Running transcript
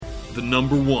the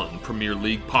 #1 Premier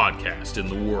League podcast in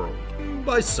the world.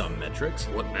 By some metrics.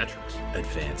 What metrics?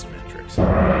 Advanced metrics.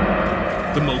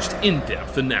 The most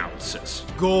in-depth analysis.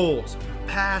 Goals,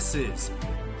 passes,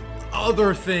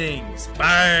 other things.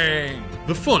 Bang!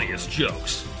 The funniest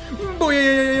jokes.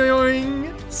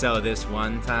 Boing! So this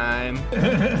one time.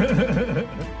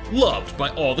 Loved by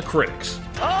all the critics.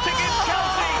 Against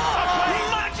Chelsea, a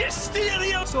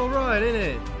magisterial. It's alright, isn't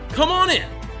it? Come on in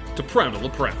to Prem to La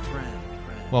Prem.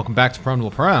 Welcome back to Prem to La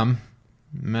Prem.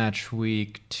 Match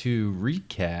week 2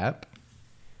 recap.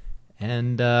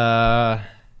 And,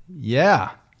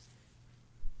 yeah.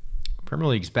 Premier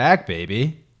League's back,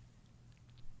 baby.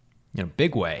 In a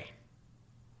big way.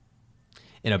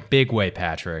 In a big way,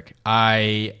 Patrick.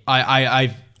 I've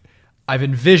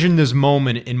envisioned this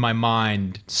moment in my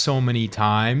mind so many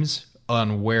times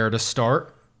on where to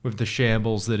start with the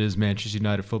shambles that is Manchester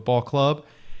United Football Club.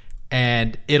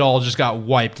 And it all just got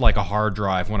wiped like a hard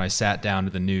drive when I sat down to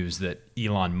the news that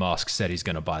Elon Musk said he's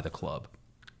going to buy the club.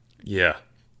 Yeah.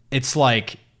 It's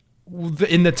like,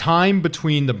 in the time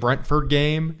between the Brentford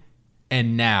game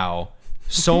and now,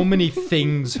 so many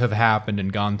things have happened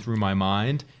and gone through my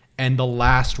mind. And the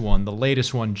latest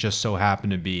one, just so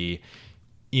happened to be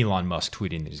Elon Musk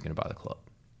tweeting that he's going to buy the club.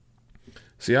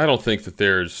 See, I don't think that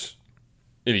there's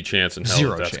any chance in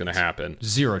hell that's going to happen.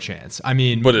 Zero chance. I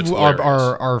mean, but it's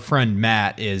our friend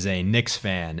Matt is a Knicks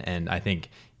fan, and I think,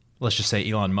 let's just say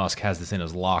Elon Musk has this in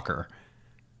his locker.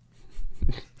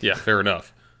 Yeah, fair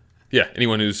enough. Yeah,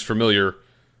 anyone who's familiar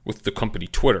with the company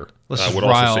Twitter would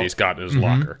also say he's got it in his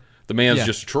locker. The man's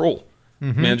just a troll.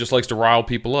 Man just likes to rile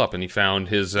people up, and he found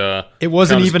his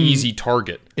easy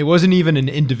target. It wasn't even an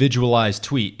individualized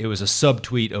tweet. It was a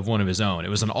subtweet of one of his own. It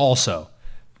was an also.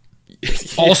 Yeah.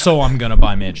 Also, I'm going to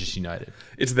buy Manchester United.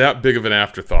 It's that big of an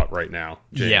afterthought right now,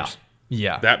 James.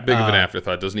 Yeah. That big of an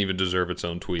afterthought doesn't even deserve its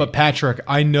own tweet. But Patrick,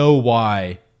 I know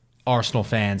why Arsenal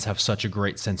fans have such a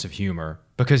great sense of humor,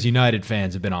 because United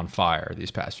fans have been on fire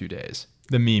these past few days.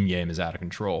 The meme game is out of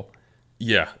control.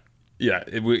 Yeah.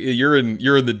 You're in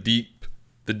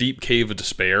the deep cave of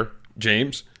despair,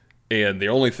 James, and the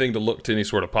only thing to look to any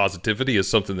sort of positivity is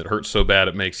something that hurts so bad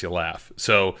it makes you laugh.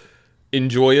 So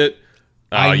enjoy it.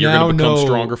 You're going to become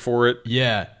stronger for it.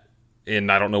 Yeah. And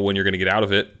I don't know when you're going to get out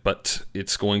of it, but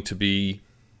it's going to be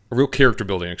a real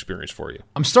character-building experience for you.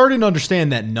 I'm starting to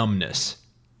understand that numbness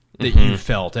that you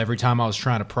felt every time I was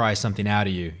trying to pry something out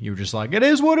of you. You were just like, it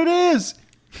is what it is.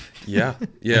 Yeah.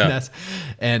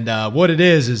 and what it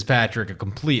is, Patrick, a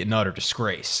complete and utter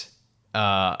disgrace.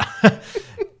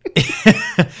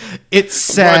 It's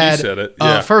sad. Glad you said it.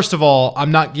 Yeah. First of all,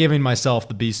 I'm not giving myself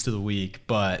the beast of the week,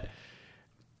 but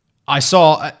I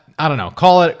saw, I don't know,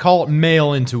 call it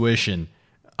male intuition.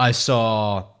 I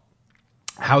saw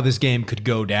how this game could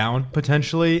go down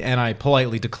potentially, and I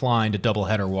politely declined a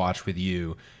doubleheader watch with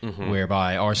you,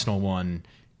 whereby Arsenal won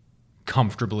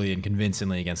comfortably and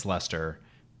convincingly against Leicester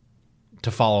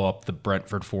to follow up the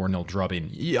Brentford 4-0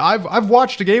 drubbing. I've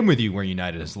watched a game with you where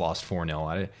United has lost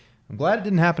 4-0. I'm glad it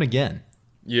didn't happen again.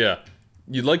 Yeah.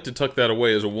 You'd like to tuck that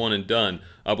away as a one and done.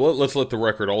 But let's let the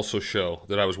record also show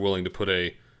that I was willing to put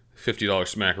a $50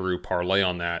 smackaroo parlay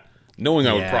on that, knowing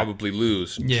I would probably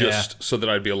lose just so that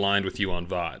I'd be aligned with you on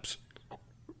vibes.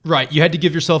 Right. You had to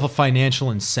give yourself a financial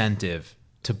incentive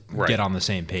to get on the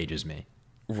same page as me.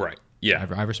 Right. Yeah.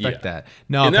 I respect that.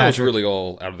 No, and that Patrick, was really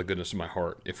all out of the goodness of my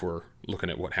heart if we're looking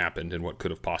at what happened and what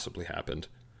could have possibly happened.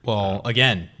 Well,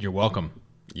 again, you're welcome.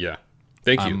 Yeah.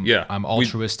 Thank you. I'm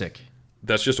altruistic.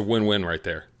 That's just a win-win right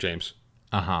there, James.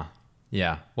 Uh-huh.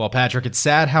 Yeah. Well, Patrick, it's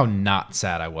sad how not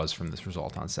sad I was from this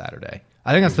result on Saturday.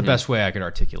 I think that's the best way I could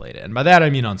articulate it. And by that,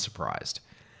 I mean unsurprised.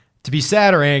 To be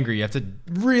sad or angry, you have to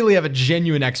really have a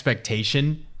genuine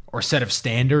expectation or set of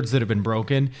standards that have been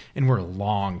broken, and we're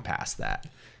long past that.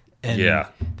 And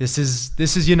this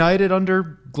is United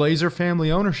under Glazer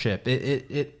family ownership.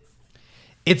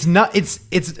 It's not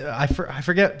I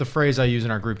forget the phrase I use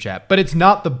in our group chat, but it's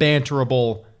not the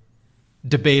banterable,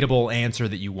 debatable answer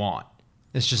that you want.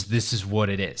 It's just, this is what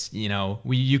it is. You know,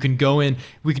 you can go in,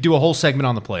 we could do a whole segment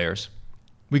on the players.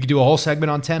 We could do a whole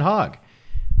segment on Ten Hag.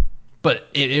 But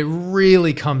it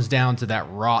really comes down to that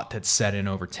rot that's set in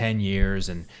over 10 years,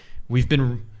 and we've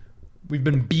been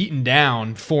beaten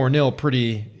down 4-0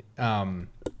 pretty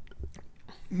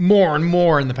more and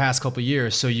more in the past couple of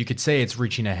years. So you could say it's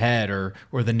reaching ahead, or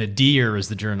the nadir, as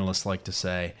the journalists like to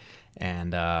say.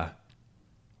 And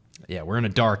we're in a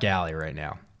dark alley right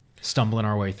now, stumbling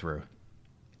our way through.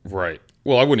 Right.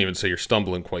 Well, I wouldn't even say you're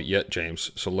stumbling quite yet,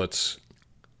 James. So let's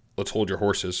hold your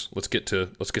horses. Let's get to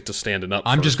standing up.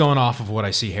 I'm just going off of what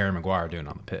I see Harry Maguire doing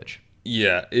on the pitch.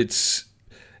 Yeah, it's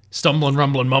stumbling,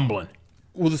 rumbling, mumbling.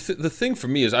 Well, the thing for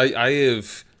me is I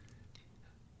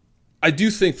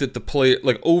do think that the play,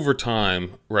 like over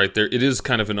time, right there, it is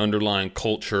kind of an underlying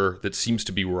culture that seems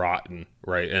to be rotten,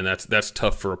 right? And that's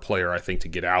tough for a player, I think, to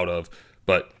get out of.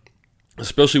 But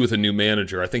especially with a new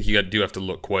manager, I think you do have to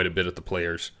look quite a bit at the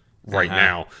players right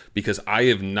now, because I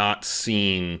have not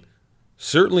seen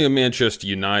certainly a Manchester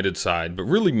United side, but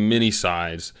really many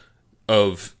sides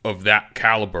of that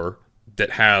caliber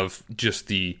that have just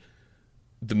the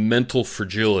mental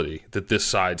fragility that this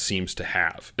side seems to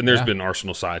have. And there's been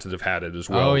Arsenal sides that have had it as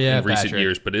well in recent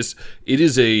years, but it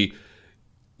is a,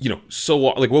 so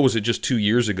like, what was it just 2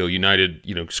 years ago? United,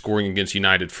 scoring against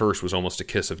United first was almost a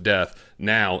kiss of death.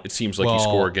 Now it seems like you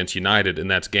score against United and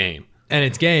that's game. And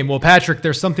it's game. Well, Patrick,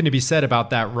 there's something to be said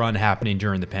about that run happening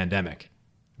during the pandemic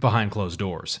behind closed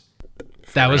doors.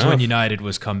 That was when United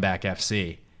was comeback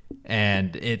FC.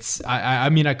 And I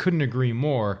mean, I couldn't agree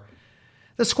more.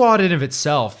 The squad in and of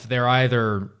itself, they're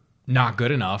either not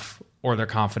good enough or their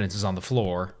confidence is on the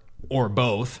floor, or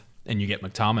both, and you get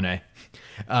McTominay.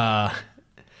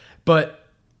 But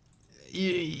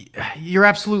you're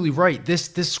absolutely right.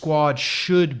 This squad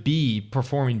should be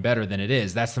performing better than it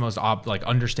is. That's the most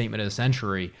understatement of the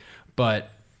century. But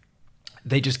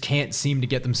they just can't seem to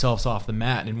get themselves off the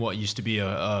mat in what used to be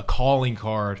a calling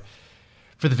card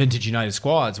for the vintage United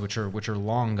squads, which are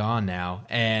long gone now.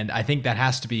 And I think that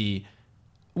has to be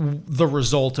the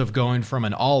result of going from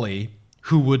an Ollie,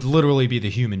 who would literally be the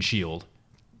human shield,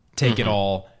 take it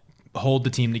all, hold the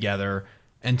team together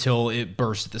until it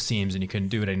burst at the seams and you couldn't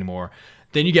do it anymore.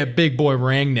 Then you get big boy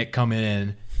Rangnick coming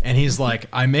in, and he's like,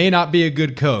 I may not be a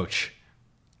good coach,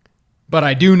 but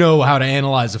I do know how to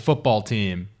analyze a football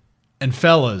team. And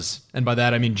fellas, and by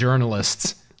that I mean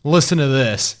journalists, listen to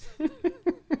this.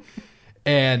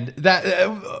 And that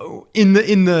in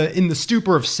the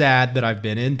stupor of sad that I've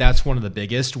been in, that's one of the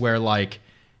biggest, where like,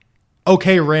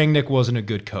 okay, Rangnick wasn't a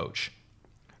good coach,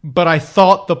 but I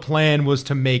thought the plan was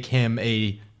to make him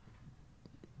a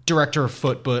director of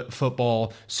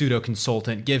football, pseudo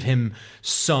consultant, give him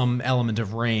some element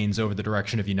of reins over the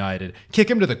direction of United, kick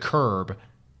him to the curb,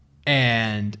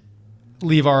 and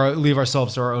leave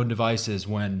ourselves to our own devices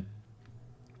when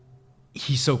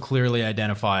he so clearly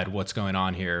identified what's going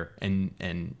on here, and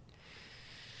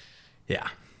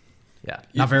not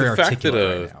very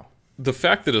articulate right now. The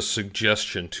fact that a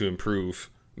suggestion to improve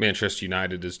Manchester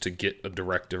United is to get a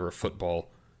director of football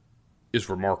is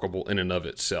remarkable in and of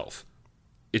itself.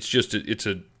 It's just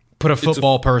put a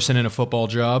football person in a football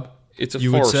job. It's a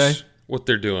farce what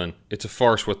they're doing. It's a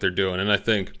farce what they're doing, and I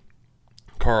think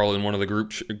Carl in one of the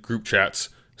group chats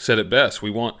said it best. We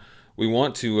want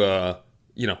United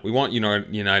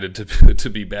to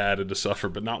be bad and to suffer,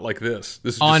 but not like this.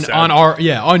 This is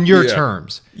on your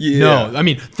terms. Yeah. No, I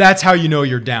mean that's how you know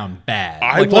you're down bad.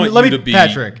 I want you to be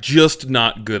Patrick, just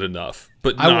not good enough,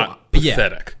 but not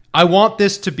pathetic. Yeah. I want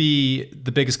this to be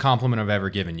the biggest compliment I've ever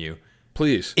given you.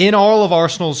 Please. In all of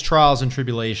Arsenal's trials and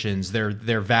tribulations, their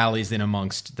valleys in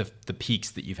amongst the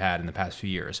peaks that you've had in the past few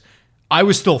years, I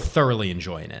was still thoroughly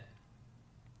enjoying it.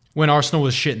 When Arsenal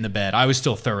was shit in the bed, I was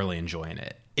still thoroughly enjoying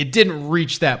it. It didn't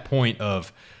reach that point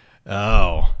of,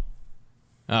 oh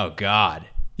God,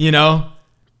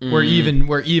 where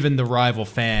even the rival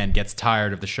fan gets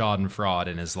tired of the Schadenfreude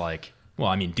and is like, well,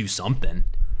 I mean, do something.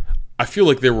 I feel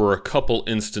like there were a couple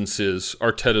instances,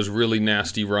 Arteta's really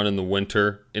nasty run in the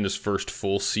winter in his first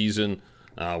full season,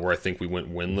 where I think we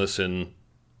went winless in,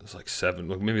 it was like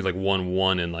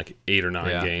 1-1 in like 8 or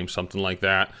 9 games, something like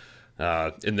that.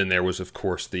 And then there was, of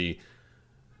course,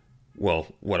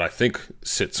 what I think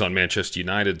sits on Manchester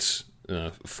United's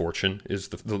fortune is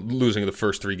the losing of the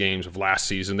first 3 games of last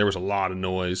season. There was a lot of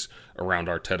noise around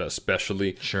Arteta,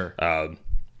 especially. Sure.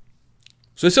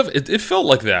 So it felt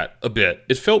like that a bit.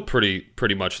 It felt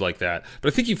pretty much like that.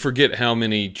 But I think you forget how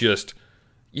many just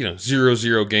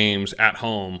 0-0 games at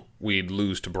home we'd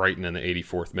lose to Brighton in the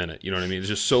 84th minute. You know what I mean? There's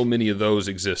just so many of those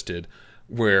existed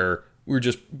where we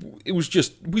just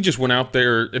went out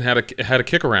there and had a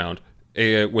kick around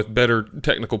with better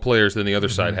technical players than the other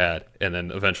side had, and then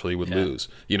eventually would lose.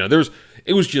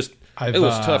 It was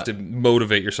tough to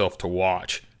motivate yourself to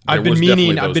watch. I've been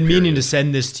meaning to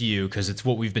send this to you because it's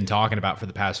what we've been talking about for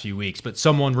the past few weeks. But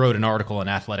someone wrote an article, an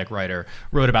athletic writer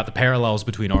wrote about the parallels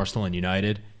between Arsenal and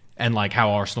United, and like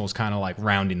how Arsenal is kind of like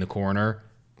rounding the corner,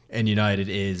 and United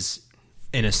is,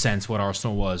 in a sense, what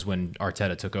Arsenal was when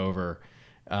Arteta took over.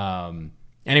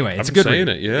 Anyway, it's a good read.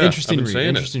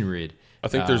 Interesting read. I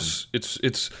think there's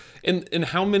it's and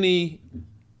how many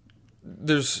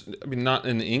not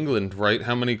in England, right?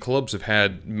 How many clubs have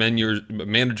had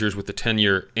managers with the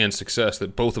tenure and success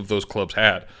that both of those clubs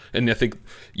had? And I think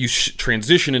you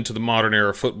transition into the modern era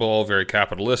of football, very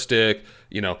capitalistic,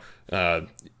 the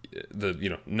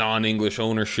non-English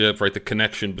ownership, right? The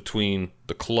connection between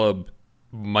the club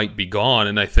might be gone.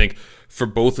 And I think for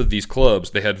both of these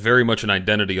clubs, they had very much an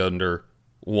identity under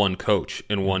one coach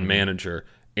and one manager.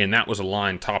 And that was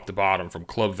aligned top to bottom, from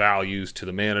club values to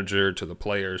the manager, to the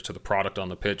players, to the product on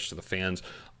the pitch, to the fans'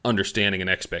 understanding and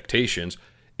expectations.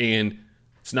 And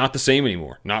it's not the same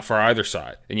anymore, not for either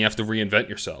side. And you have to reinvent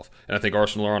yourself. And I think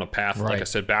Arsenal are on a path, like I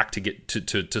said, back to get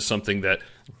to something that,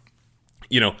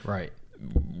 right,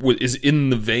 is in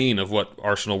the vein of what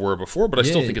Arsenal were before, but I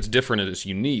still think it's different and it's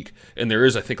unique. And there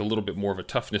is, I think, a little bit more of a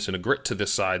toughness and a grit to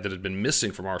this side that had been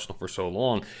missing from Arsenal for so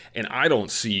long. And I don't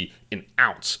see an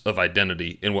ounce of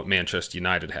identity in what Manchester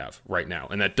United have right now.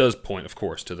 And that does point, of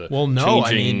course, to the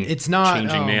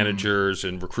changing managers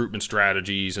and recruitment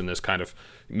strategies and this kind of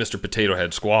Mr. Potato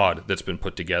Head squad that's been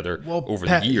put together over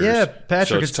the years. Yeah,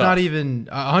 Patrick, it's not even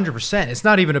 100%. It's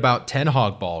not even about Ten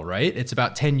Hag ball, right? It's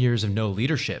about 10 years of no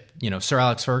leadership. Sir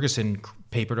Alex Ferguson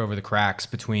papered over the cracks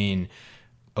between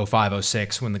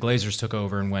 05-06 when the Glazers took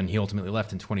over and when he ultimately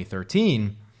left in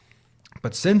 2013.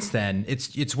 But since then,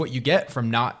 it's what you get from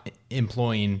not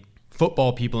employing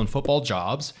football people in football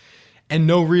jobs and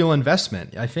no real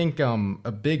investment. I think a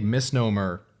big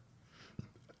misnomer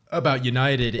about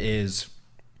United is,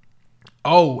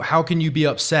 how can you be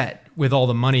upset with all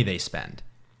the money they spend?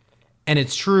 And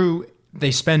it's true,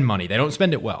 they spend money. They don't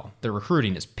spend it well. Their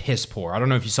recruiting is piss poor. I don't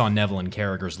know if you saw Neville and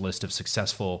Carragher's list of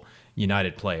successful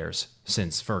United players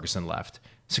since Ferguson left.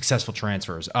 Successful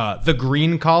transfers. The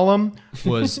green column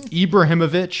was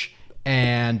Ibrahimovic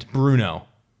and Bruno.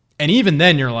 And even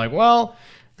then you're like, well,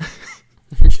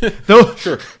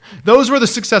 those were the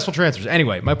successful transfers.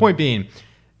 Anyway, my point being,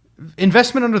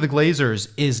 investment under the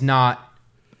Glazers is not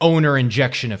owner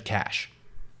injection of cash.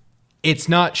 It's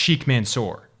not Sheikh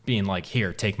Mansour being like,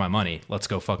 here, take my money. Let's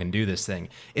go fucking do this thing.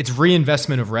 It's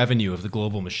reinvestment of revenue of the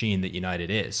global machine that United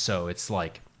is. So it's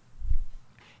like,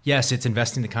 yes, it's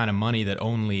investing the kind of money that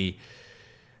only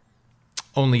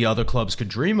other clubs could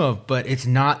dream of, but it's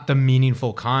not the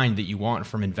meaningful kind that you want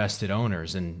from invested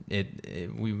owners. And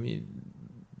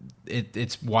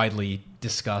it's widely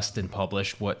discussed and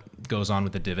published what goes on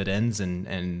with the dividends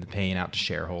and paying out to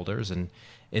shareholders. And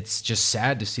it's just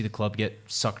sad to see the club get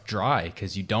sucked dry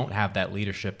because you don't have that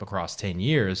leadership across 10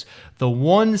 years. The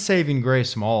one saving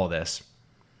grace from all of this,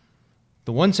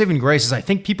 is I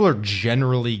think people are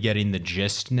generally getting the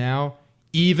gist now.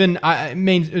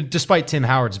 Despite Tim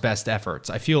Howard's best efforts,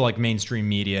 I feel like mainstream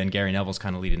media and Gary Neville's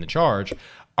kind of leading the charge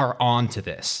are on to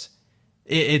this.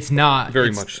 It's not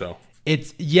very much so.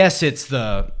 It's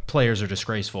the players are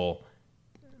disgraceful.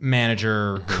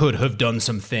 Manager could have done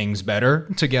some things better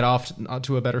to get off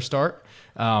to a better start.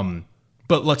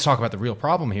 But let's talk about the real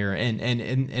problem here. And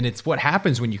it's what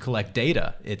happens when you collect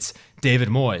data. It's David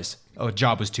Moyes.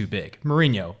 Job was too big.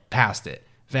 Mourinho passed it.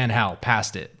 Van Gaal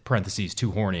passed it. Parentheses,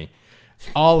 too horny.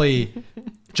 Ollie,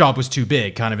 job was too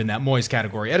big, kind of in that Moyes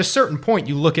category. At a certain point,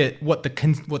 you look at what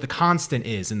the constant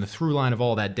is and the through line of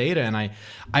all that data. And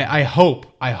I hope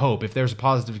if there's a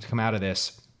positive to come out of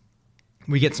this,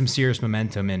 we get some serious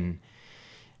momentum in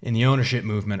the ownership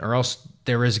movement, or else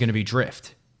there is going to be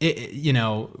drift.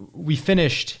 We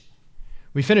finished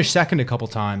second a couple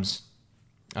times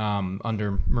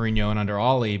under Mourinho and under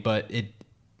Ollie, but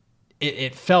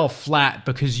it fell flat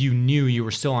because you knew you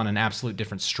were still on an absolute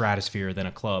different stratosphere than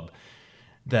a club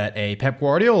that a Pep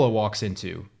Guardiola walks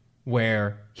into,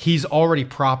 where he's already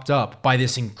propped up by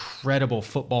this incredible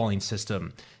footballing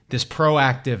system, this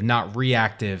proactive, not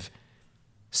reactive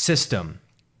system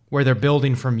where they're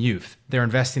building from youth. They're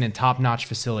investing in top-notch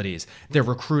facilities. They're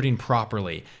recruiting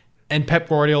properly. And Pep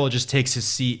Guardiola just takes his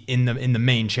seat in the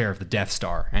main chair of the Death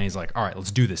Star, and he's like, all right,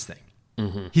 let's do this thing.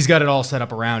 Mm-hmm. He's got it all set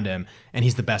up around him, and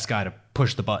he's the best guy to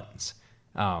push the buttons.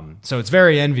 So it's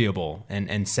very enviable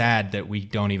and sad that we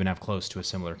don't even have close to a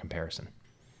similar comparison.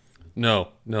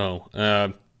 No.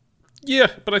 Yeah,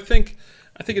 but I think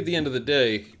at the end of the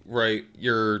day, right,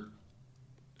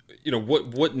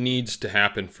 what needs to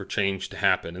happen for change to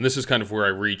happen? And this is kind of where I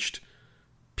reached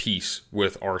peace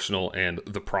with Arsenal and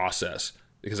the process.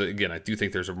 Because, again, I do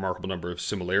think there's a remarkable number of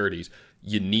similarities.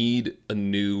 You need a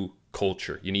new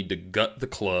culture. You need to gut the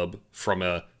club from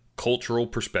a cultural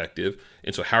perspective.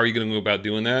 And so how are you going to go about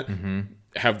doing that? Mm-hmm.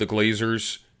 Have the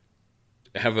Glazers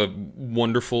have a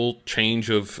wonderful change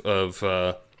of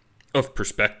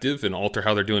perspective and alter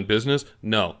how they're doing business?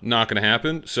 No, not going to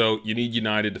happen. So you need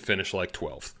United to finish like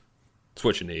 12th. That's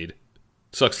what you need.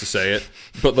 Sucks to say it,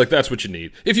 but like that's what you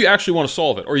need if you actually want to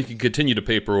solve it, or you can continue to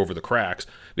paper over the cracks,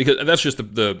 because that's just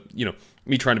the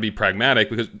me trying to be pragmatic,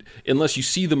 because unless you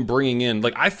see them bringing in,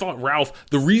 like I thought Ralph,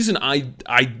 the reason I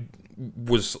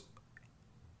was,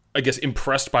 I guess,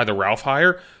 impressed by the Ralph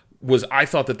hire was I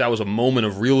thought that was a moment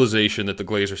of realization that the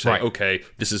Glazers say, Right. okay,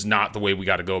 this is not the way we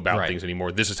got to go about things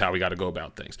anymore. This is how we got to go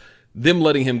about things. Them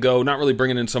letting him go, not really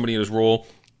bringing in somebody in his role.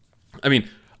 I mean,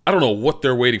 I don't know what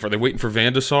they're waiting for. They're waiting for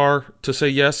Van de Sar to say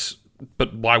yes,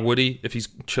 but why would he if he's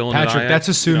chilling? Patrick, in that's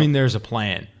assuming there's a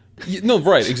plan. No,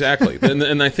 right, exactly.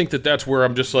 and I think that's where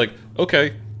I'm just like,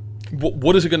 okay,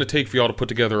 what is it going to take for y'all to put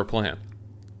together a plan?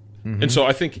 Mm-hmm. And so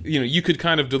I think you could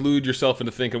kind of delude yourself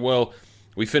into thinking, well,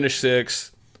 we finished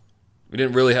sixth. We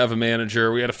didn't really have a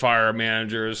manager. We had to fire a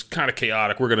manager. It's kind of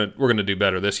chaotic. We're gonna do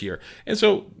better this year. And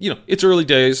so, it's early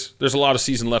days. There's a lot of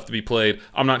season left to be played.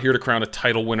 I'm not here to crown a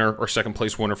title winner or second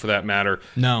place winner for that matter.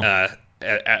 No.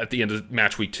 At the end of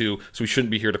match week 2, so we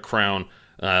shouldn't be here to crown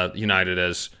United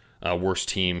as worst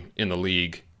team in the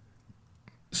league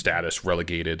status,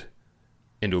 relegated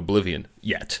into oblivion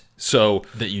yet. So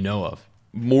That you know of.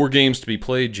 more games to be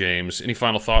played, James. Any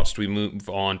final thoughts? Do we move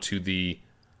on to their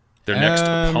next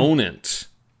opponent?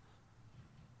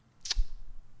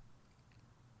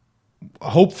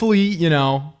 Hopefully,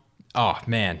 oh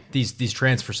man, these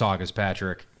transfer sagas,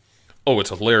 Patrick. Oh, it's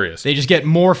hilarious. They just get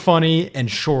more funny and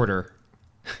shorter.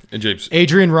 And James,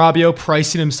 Adrian Rabiot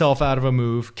pricing himself out of a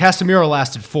move. Casemiro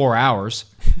lasted 4 hours.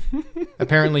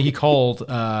 Apparently he called,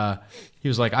 he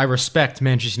was like, I respect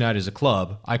Manchester United as a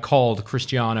club. I called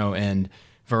Cristiano and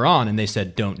Varane and they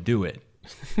said, don't do it.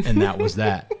 And that was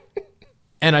that.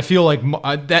 And I feel like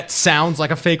that sounds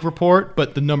like a fake report,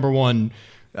 but the number one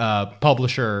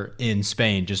publisher in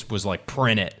Spain just was like,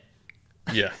 print it.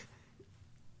 yeah.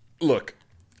 Look,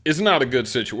 it's not a good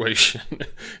situation.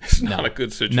 It's not a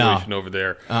good situation over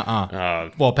there.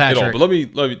 Well, Patrick, but let me.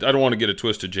 I don't want to get it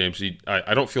twisted, James.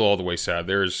 I don't feel all the way sad.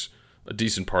 There's a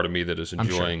decent part of me that is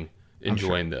enjoying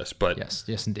this, but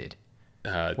yes, indeed.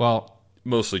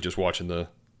 Mostly just watching the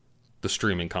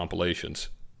streaming compilations.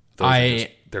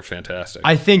 They're fantastic.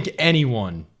 I think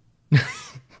anyone.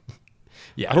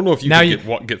 Yeah, I don't know if you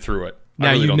can get through it. Now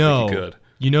I really don't think you could.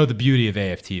 You know the beauty of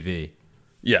AFTV.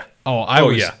 Yeah. I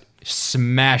was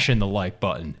smashing the like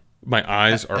button. My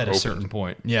eyes are at open. A certain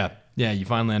point. Yeah, you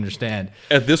finally understand.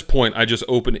 At this point, I just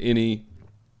open any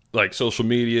social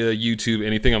media, YouTube,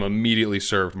 anything. I'm immediately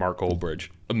served Mark Goldbridge.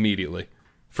 Immediately.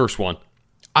 First one.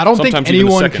 I don't think Sometimes even a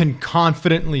anyone second. can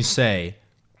confidently say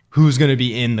who's going to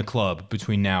be in the club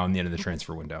between now and the end of the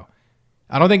transfer window.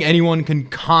 I don't think anyone can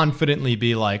confidently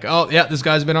be like, oh, yeah, this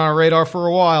guy's been on our radar for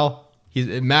a while. He's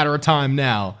a matter of time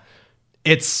now.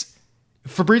 It's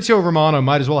Fabrizio Romano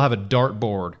might as well have a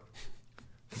dartboard.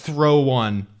 Throw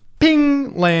one.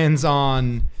 Ping! Lands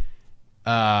on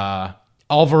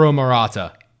Alvaro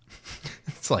Morata.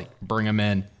 It's like, bring him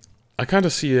in. I kind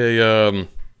of see a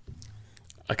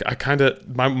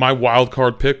my wild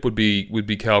card pick would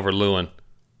be Calvert-Lewin.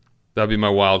 That'd be my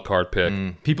wild card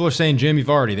pick. People are saying Jamie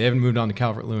Vardy. They haven't moved on to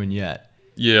Calvert-Lewin yet.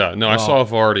 Yeah, no, I saw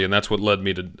Vardy, and that's what led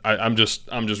me to. I'm just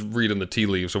reading the tea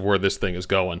leaves of where this thing is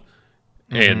going,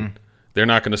 and they're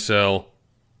not going to sell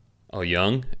a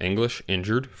young English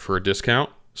injured for a discount.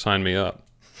 Sign me up.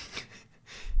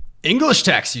 English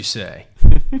tax, you say?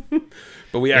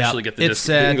 But we actually get the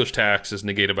sad. English tax is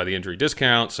negated by the injury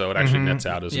discount, so it actually nets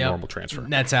out as a normal transfer.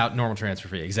 Nets out normal transfer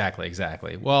fee.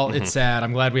 Exactly. Well, it's sad.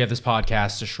 I'm glad we have this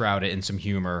podcast to shroud it in some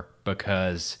humor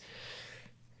because,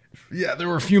 there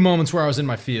were a few moments where I was in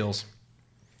my feels.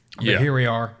 But here we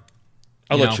are.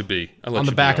 I'll let you be. On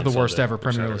the back of the worst ever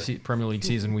Premier League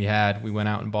season we had, we went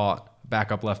out and bought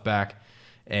backup left back,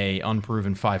 a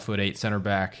unproven 5'8" center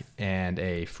back, and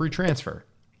a free transfer.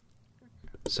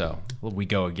 So we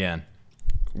go again.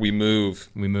 We move.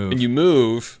 And you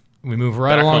move. We move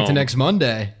right along to next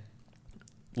Monday.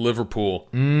 Liverpool.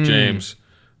 James.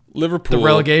 Liverpool. The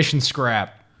relegation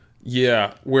scrap.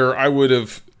 Yeah, where I would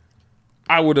have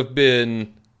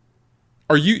been.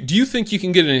 Do you think you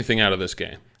can get anything out of this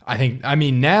game?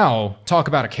 Now, talk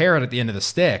about a carrot at the end of the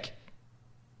stick.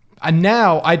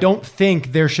 Now, I don't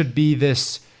think there should be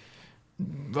this.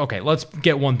 Okay, let's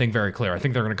get one thing very clear. I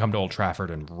think they're going to come to Old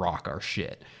Trafford and rock our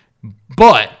shit.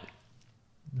 But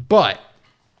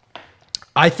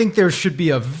I think there should be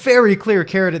a very clear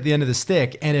carrot at the end of the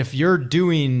stick. And if you're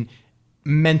doing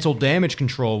mental damage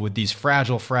control with these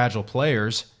fragile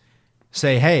players,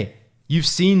 say, hey, you've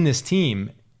seen this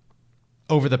team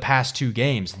over the past 2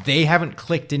 games. They haven't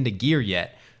clicked into gear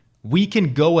yet. We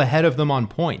can go ahead of them on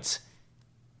points.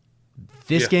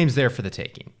 This game's there for the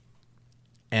taking.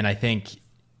 And I think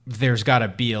there's got to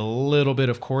be a little bit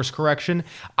of course correction.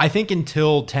 I think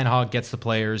until Ten Hag gets the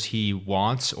players he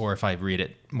wants, or if I read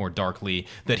it more darkly,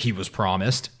 that he was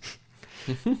promised,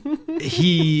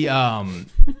 he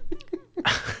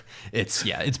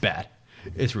it's bad.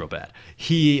 It's real bad.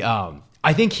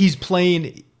 I think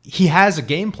he has a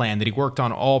game plan that he worked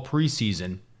on all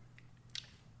preseason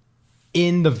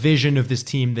in the vision of this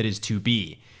team that is to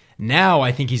be. Now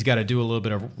I think he's got to do a little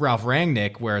bit of Ralph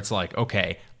Rangnick, where it's like,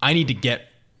 okay, I need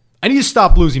to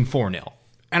stop losing 4-0,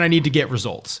 and I need to get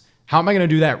results. How am I going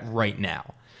to do that right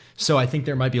now? So I think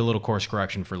there might be a little course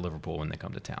correction for Liverpool when they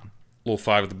come to town. Little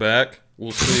 5 at the back.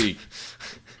 We'll see.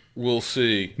 We'll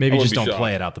see. Maybe just don't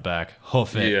play it out the back.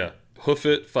 Hoof it. Yeah. Hoof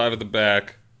it, 5 at the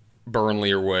back,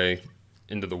 Burnley away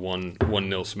into the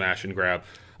 1-0 smash and grab.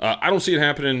 I don't see it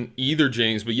happening either,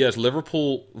 James, but yes,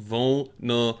 Liverpool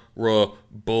vulnerable.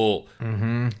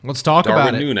 Let's talk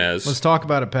about it. Nunez. Let's talk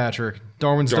about it, Patrick.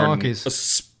 Darwin's donkeys.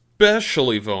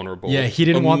 Especially vulnerable. Yeah, he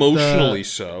didn't want emotionally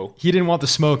so. He didn't want the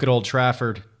smoke at Old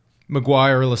Trafford.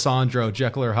 Maguire, Lissandro,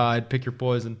 Jekyll or Hyde, pick your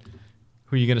poison.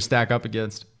 Who are you going to stack up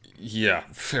against? Yeah,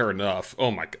 fair enough. Oh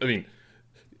my, I mean,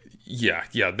 yeah.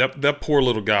 That poor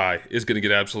little guy is going to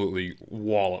get absolutely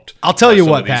walloped. I'll tell you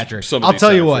what, Patrick. I'll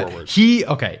tell you what.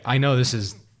 I know this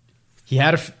is.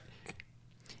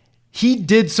 He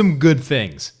did some good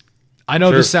things. I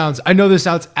know this sounds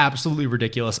absolutely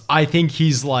ridiculous. I think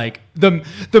he's like the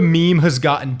meme has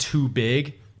gotten too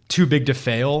big to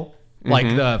fail. Like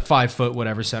the 5 foot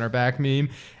whatever center back meme.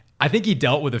 I think he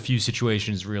dealt with a few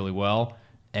situations really well,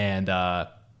 and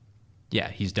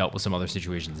he's dealt with some other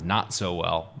situations not so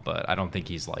well. But I don't think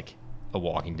he's like a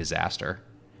walking disaster.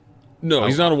 No,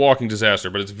 he's not a walking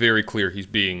disaster, but it's very clear he's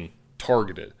being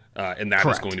targeted, and that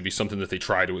Correct. is going to be something that they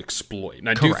try to exploit. And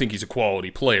I do think he's a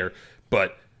quality player,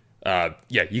 but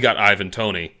you got Ivan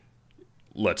Toney.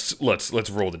 Let's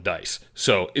roll the dice.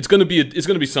 So it's going to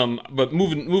be some. But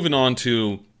moving on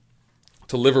to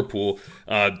Liverpool,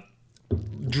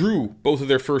 drew both of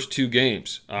their first 2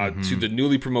 games to the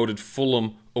newly promoted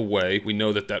Fulham away. We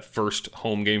know that first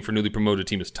home game for newly promoted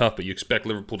team is tough, but you expect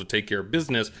Liverpool to take care of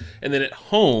business. And then at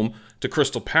home to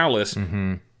Crystal Palace.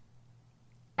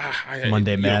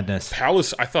 Monday Madness.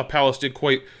 I thought Palace did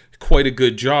quite a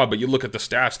good job, but you look at the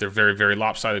stats, they're very, very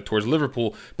lopsided towards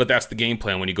Liverpool, but that's the game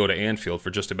plan when you go to Anfield for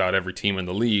just about every team in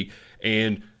the league.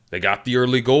 And they got the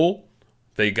early goal.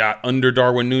 They got under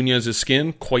Darwin Nunez's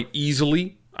skin quite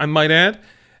easily, I might add,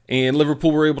 and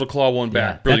Liverpool were able to claw one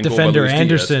back. That defender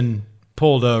Anderson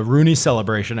pulled a Rooney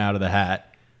celebration out of the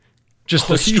hat. Just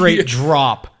a straight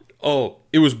drop. Oh,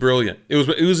 it was brilliant. It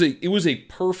was a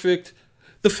perfect.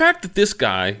 The fact that this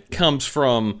guy comes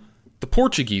from the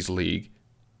Portuguese league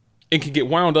and can get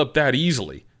wound up that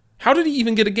easily. How did he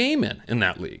even get a game in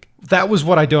that league? That was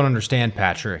what I don't understand,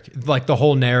 Patrick. Like the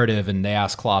whole narrative, and they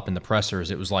asked Klopp in the pressers,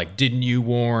 it was like, didn't you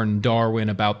warn Darwin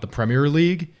about the Premier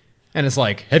League? And it's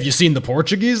like, have you seen the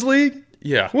Portuguese league?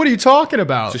 Yeah. What are you talking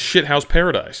about? It's a shithouse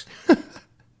paradise.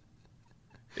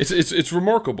 It's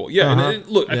remarkable. Yeah. And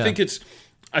look, I think it's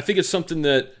something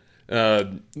that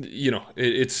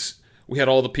it's. We had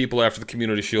all the people after the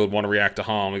Community Shield want to react to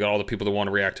Hom. We got all the people that want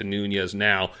to react to Nunez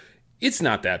now. It's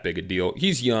not that big a deal.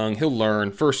 He's young. He'll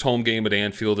learn. First home game at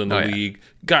Anfield in the league.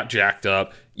 Got jacked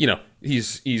up.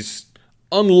 He's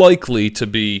unlikely to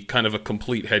be kind of a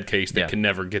complete head case that can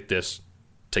never get this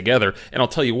together. And I'll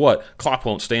tell you what, Klopp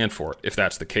won't stand for it if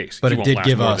that's the case. But he it won't did last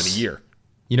give more us than a year.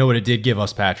 You know what it did give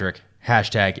us, Patrick?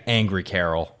 Hashtag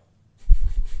 #AngryCarroll.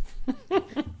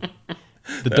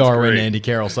 The Darwin and Andy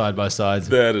Carroll side by sides.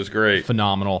 That is great.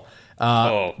 Phenomenal.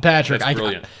 Patrick,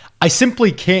 I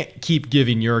simply can't keep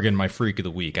giving Jurgen my freak of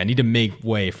the week. I need to make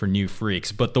way for new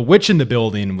freaks. But the witch in the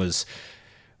building was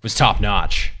top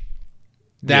notch.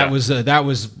 That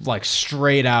was like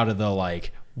straight out of the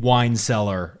like wine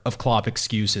cellar of Klopp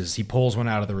excuses. He pulls one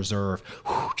out of the reserve,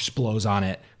 just blows on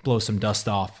it, blows some dust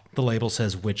off. The label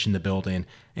says witch in the building,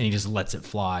 and he just lets it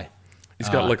fly. He's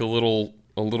got like a little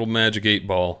magic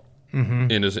 8-ball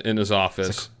in his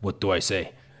office. Like, what do I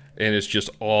say? And it's just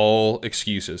all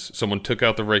excuses. Someone took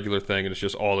out the regular thing, and it's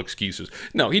just all excuses.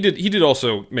 No, he did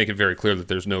also make it very clear that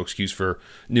there's no excuse for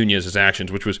Nunez's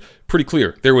actions, which was pretty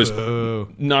clear. There was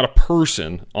not a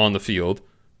person on the field,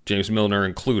 James Milner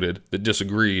included, that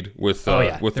disagreed with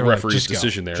the referee's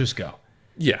decision there. Just go.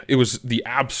 Yeah, it was the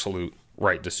absolute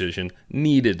right decision,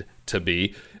 needed to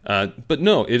be. But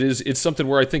no, it's something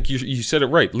where I think you said it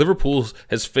right. Liverpool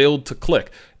has failed to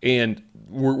click, and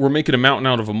we're making a mountain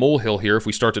out of a molehill here if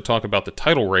we start to talk about the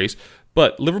title race.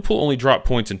 But Liverpool only dropped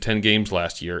points in 10 games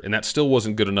last year, and that still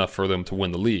wasn't good enough for them to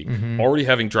win the league. Already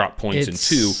having dropped points in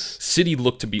 2, City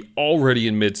looked to be already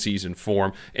in mid-season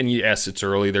form. And yes, it's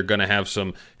early. They're going to have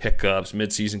some hiccups,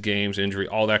 mid-season games, injury,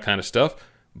 all that kind of stuff.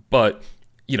 But,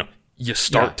 you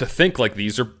start to think like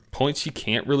these are points you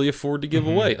can't really afford to give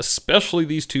away, especially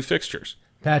these 2 fixtures.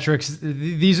 Patrick,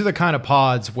 these are the kind of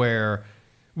pods where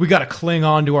we got to cling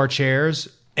on to our chairs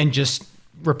and just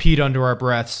repeat under our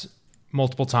breaths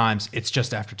multiple times. It's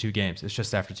just after 2 games. It's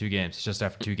just after 2 games. It's just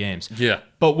after 2 games. Yeah.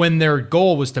 But when their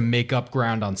goal was to make up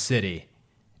ground on City,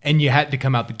 and you had to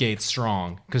come out the gate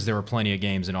strong because there were plenty of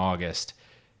games in August,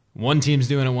 one team's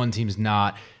doing it, one team's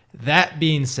not. That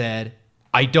being said,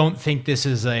 I don't think this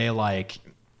is the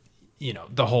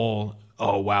whole,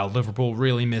 oh, wow, Liverpool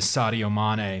really missed Sadio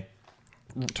Mane.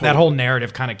 Totally. That whole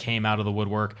narrative kind of came out of the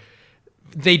woodwork.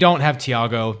 They don't have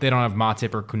Thiago. They don't have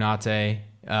Matip or Konate.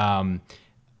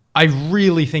 I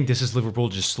really think this is Liverpool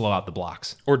just slow out the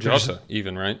blocks. Or Jota,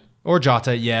 even, right? Or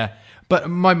Jota, yeah. But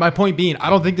my point being, I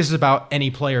don't think this is about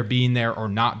any player being there or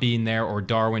not being there or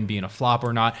Darwin being a flop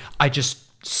or not. I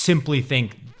just simply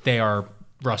think they are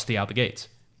rusty out the gates.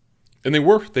 And they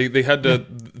were. They had to.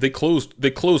 They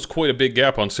closed quite a big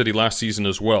gap on City last season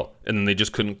as well, and then they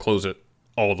just couldn't close it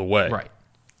all the way. Right.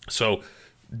 So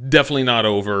definitely not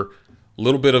over. A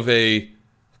little bit of a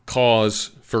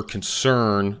cause for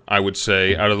concern, I would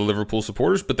say, out of the Liverpool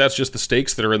supporters, but that's just the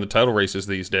stakes that are in the title races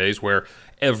these days, where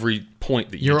every point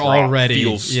that you drop already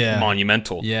feels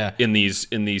monumental in these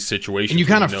situations. And you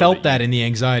kind of felt that in the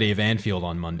anxiety of Anfield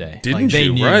on Monday. Didn't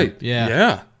you? Knew. Right.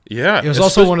 Yeah. Yeah. It was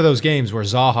also one of those games where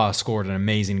Zaha scored an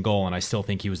amazing goal, and I still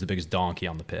think he was the biggest donkey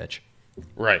on the pitch.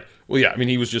 Right. Well, yeah, I mean,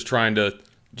 he was just trying to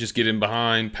just get in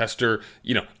behind, pester,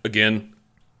 again,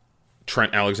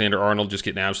 Trent Alexander-Arnold just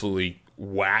getting absolutely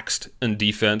waxed in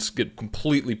defense, get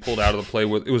completely pulled out of the play.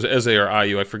 It was Eze or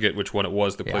Ayew, I forget which one it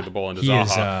was that played the ball into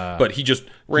Zaha. But he just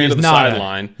ran to the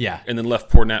sideline and then left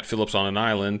poor Nat Phillips on an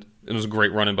island. It was a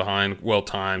great run in behind,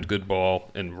 well-timed, good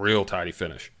ball, and real tidy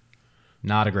finish.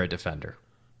 Not a great defender.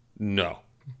 No.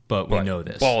 But we know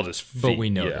this. Ball at his feet. But we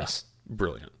know this.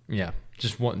 Brilliant. Yeah,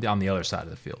 just one on the other side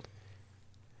of the field.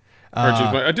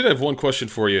 I did have one question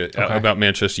for you about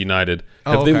Manchester United.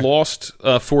 Have they lost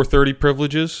 4:30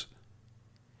 privileges?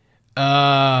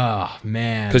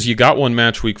 Man. Because you got one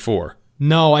match week 4.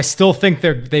 No, I still think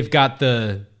they've got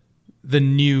the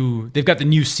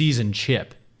new season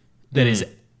chip that is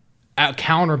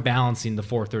counterbalancing the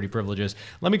 4:30 privileges.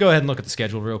 Let me go ahead and look at the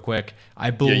schedule real quick.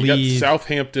 I believe you got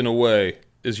Southampton away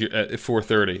is your at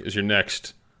 4:30 is your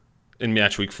next in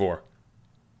match week 4.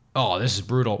 Oh, this is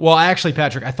brutal. Well, actually,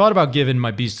 Patrick, I thought about giving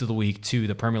my Beast of the Week to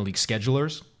the Premier League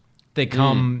schedulers. They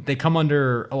come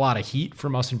under a lot of heat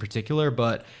from us in particular,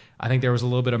 but I think there was a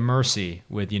little bit of mercy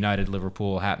with United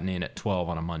Liverpool happening at 12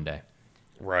 on a Monday.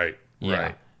 Right.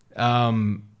 Yeah.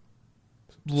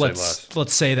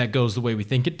 Let's say that goes the way we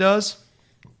think it does.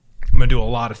 I'm going to do a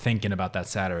lot of thinking about that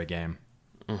Saturday game.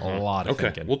 A lot of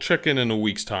thinking. We'll check in a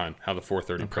week's time how the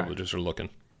 4:30 privileges are looking.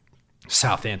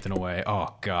 Southampton away.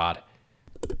 Oh, God.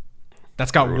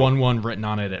 That's got 1-1 written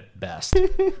on it at best.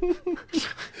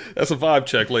 That's a vibe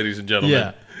check, ladies and gentlemen.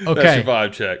 Yeah. Okay. That's your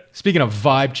vibe check. Speaking of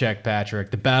vibe check, Patrick,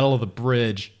 the Battle of the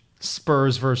Bridge,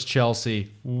 Spurs versus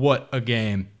Chelsea. What a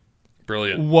game.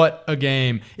 Brilliant. What a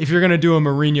game. If you're going to do a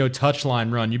Mourinho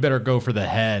touchline run, you better go for the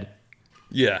head.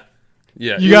 Yeah.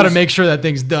 You got to make sure that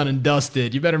thing's done and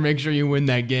dusted. You better make sure you win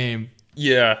that game.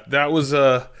 Yeah, that was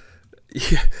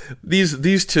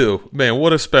these two, man,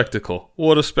 what a spectacle.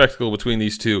 What a spectacle between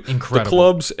these two. Incredible. The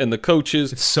clubs and the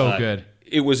coaches. It's so good.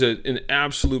 It was an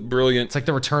absolute brilliant. It's like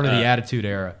the return of the Attitude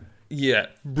Era. Yeah,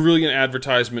 brilliant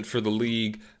advertisement for the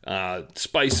league.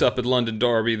 Spice up at London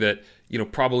Derby that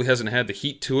probably hasn't had the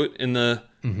heat to it in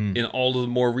all of the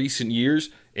more recent years.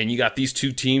 And you got these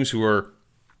two teams who are,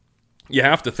 you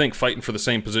have to think, fighting for the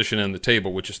same position in the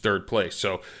table, which is third place.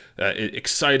 So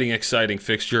exciting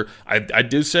fixture. I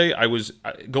did say I was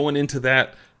going into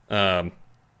that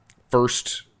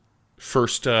first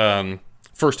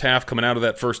half, coming out of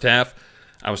that first half,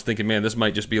 I was thinking, man, this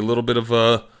might just be a little bit of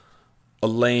a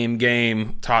lame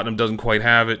game. Tottenham doesn't quite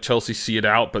have it. Chelsea see it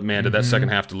out, but man, did that second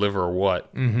half deliver or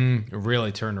what? It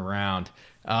really turned around.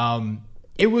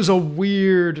 It was a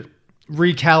weird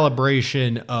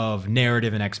recalibration of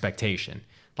narrative and expectation.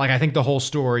 Like, I think the whole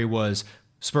story was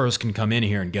Spurs can come in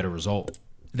here and get a result.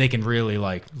 They can really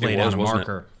lay down a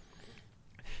marker.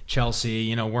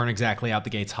 Chelsea, weren't exactly out the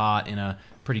gates hot in a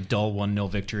pretty dull 1-0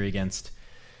 victory against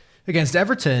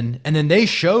Everton, and then they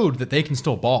showed that they can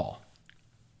still ball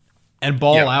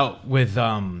out with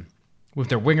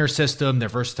their winger system, their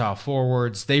versatile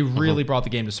forwards. They really brought the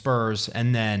game to Spurs,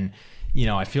 and then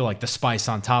I feel like the spice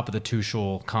on top of the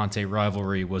Tuchel-Conte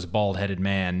rivalry was a bald-headed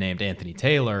man named Anthony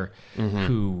Taylor,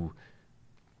 who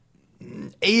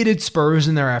aided Spurs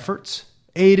in their efforts,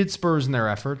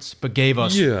 but gave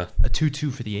us a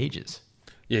 2-2 for the ages.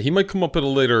 Yeah, he might come up at a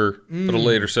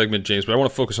later segment, James, but I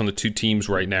want to focus on the two teams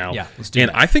right now. Yeah, let's do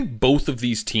that. I think both of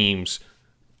these teams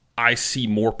I see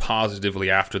more positively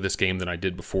after this game than I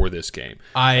did before this game.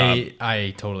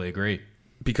 I totally agree.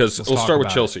 Because we'll start with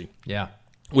Chelsea. Yeah.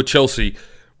 With Chelsea,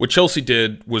 what Chelsea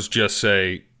did was just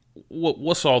say,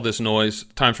 what's all this noise?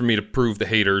 Time for me to prove the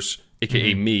haters,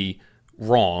 a.k.a. me,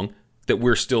 wrong, that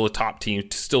we're still a top team,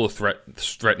 still a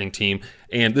threatening team,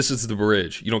 and this is the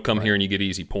bridge. You don't come here and you get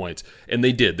easy points. And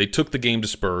they did. They took the game to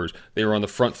Spurs. They were on the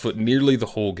front foot nearly the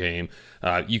whole game.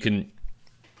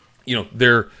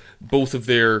 Both of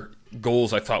their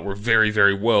goals I thought were very,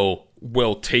 very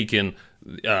well taken.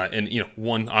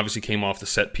 One obviously came off the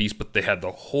set piece, but they had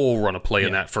the whole run of play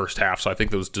in that first half, so I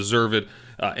think those deserve it.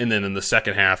 And then in the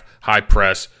second half, high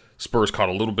press, Spurs caught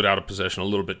a little bit out of possession, a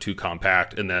little bit too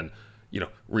compact, and then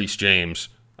Reece James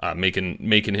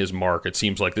making his mark. It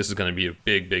seems like this is going to be a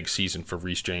big, big season for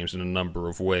Reece James in a number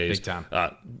of ways. Big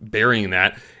time. Burying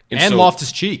that. And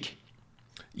Loftus-Cheek.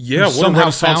 Yeah, who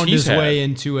somehow found his way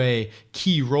into a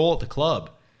key role at the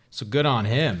club. So good on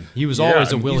him. He was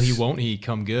always a will he, won't he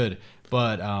come good.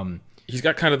 But he's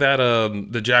got kind of that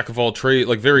the jack of all trades,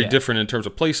 like very different in terms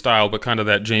of play style, but kind of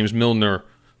that James Milner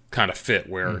kind of fit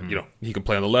where he can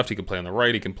play on the left, he can play on the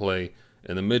right, he can play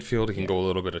in the midfield, he can go a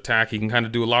little bit attack, he can kind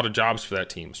of do a lot of jobs for that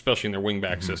team, especially in their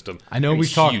wingback system. I know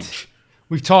we've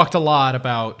talked a lot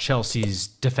about Chelsea's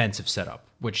defensive setup,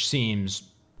 which seems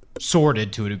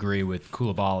sorted to a degree with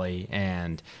Koulibaly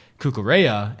and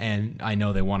Cucurella, and I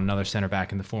know they want another center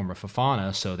back in the form of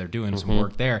Fofana, so they're doing some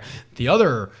work there. The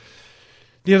other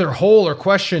hole or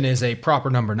question is a proper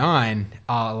number 9,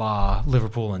 a la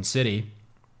Liverpool and City.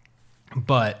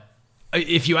 But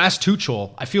if you ask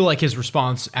Tuchel, I feel like his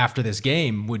response after this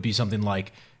game would be something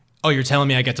like, "Oh, you're telling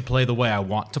me I get to play the way I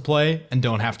want to play and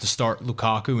don't have to start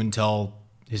Lukaku and tell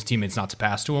his teammates not to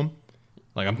pass to him?"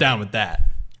 Like, I'm down with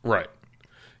that. Right.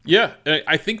 Yeah,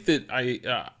 I think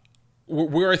that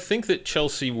where I think that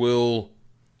Chelsea will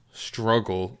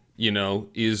struggle,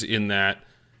 is in that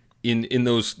in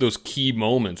those key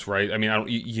moments, right? I mean,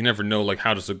 you never know, like,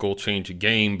 how does a goal change a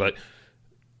game, but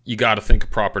you got to think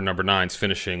of proper number 9s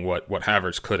finishing what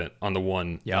Havertz couldn't on the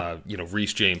one,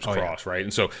 Reece James cross, right?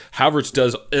 And so Havertz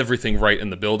does everything right in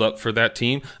the build-up for that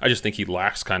team. I just think he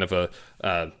lacks kind of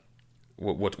a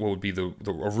what would be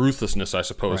a ruthlessness, I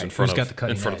suppose, in front of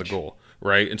the goal,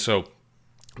 right? And so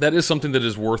that is something that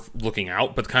is worth looking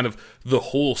out, but kind of the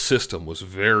whole system was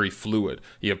very fluid.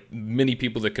 You have many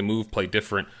people that can move, play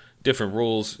different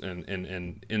roles, and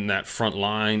in that front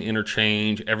line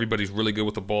interchange, everybody's really good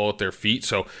with the ball at their feet.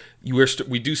 So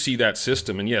we do see that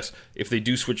system, and yes, if they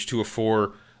do switch to a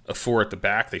four at the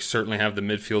back, they certainly have the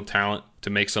midfield talent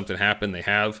to make something happen. They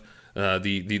have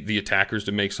the attackers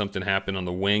to make something happen on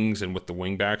the wings and with the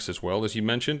wing backs as well, as you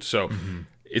mentioned. So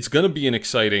it's going to be an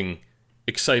exciting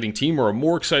team, or a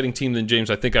more exciting team than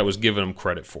James I think I was giving them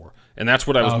credit for. And that's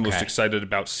what I was most excited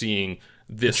about seeing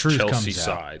this Chelsea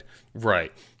side.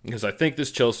 Right. Because I think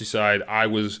this Chelsea side, I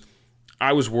was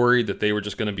worried that they were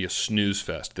just going to be a snooze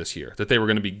fest this year, that they were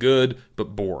going to be good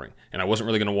but boring, and I wasn't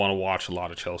really going to want to watch a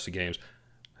lot of Chelsea games.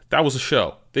 That was a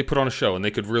show. They put on a show, and they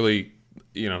could really,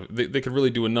 they could really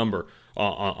do a number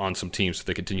on some teams if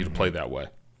they continue to play that way.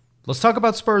 Let's talk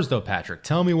about Spurs, though, Patrick.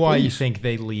 Tell me why you think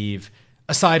they leave,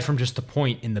 aside from just the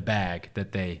point in the bag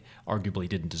that they arguably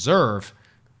didn't deserve,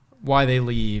 why they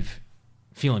leave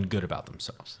feeling good about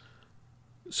themselves.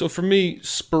 So for me,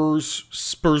 Spurs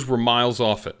were miles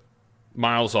off it,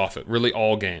 really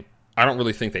all game. I don't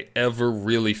really think they ever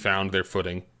really found their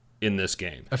footing in this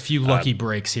game. A few lucky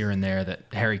breaks here and there that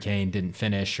Harry Kane didn't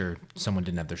finish, or someone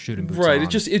didn't have their shooting boots on. Right, it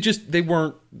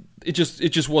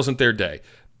just wasn't their day.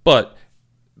 But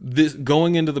this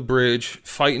going into the bridge,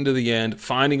 fighting to the end,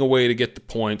 finding a way to get the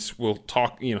points. We'll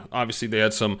talk, obviously they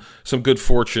had some good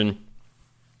fortune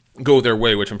go their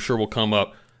way, which I'm sure will come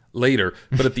up later,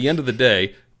 but at the end of the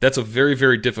day, that's a very,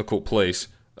 very difficult place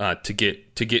to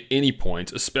get any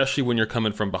points, especially when you're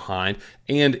coming from behind.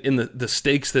 And in the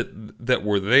stakes that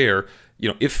were there,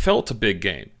 it felt a big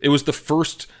game. It was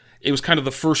kind of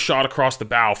the first shot across the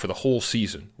bow for the whole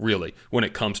season, really, when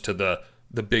it comes to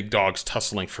the big dogs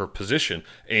tussling for position.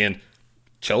 And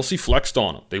Chelsea flexed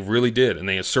on them. They really did, and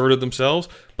they asserted themselves.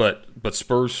 But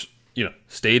Spurs,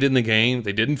 stayed in the game.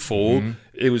 They didn't fold.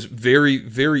 It was very,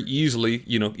 very easily,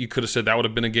 you could have said that would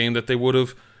have been a game that they would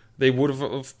have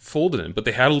folded in. But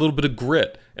they had a little bit of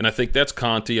grit, and I think that's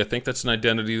Conte. I think that's an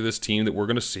identity of this team that we're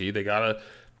going to see. They gotta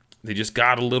just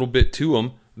got a little bit to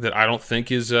them that I don't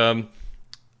think is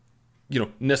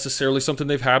necessarily something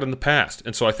they've had in the past.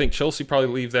 And so I think Chelsea probably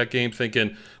leave that game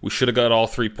thinking we should have got all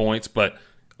 3 points, but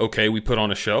okay, we put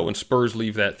on a show. And Spurs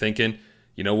leave that thinking,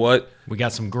 you know what? We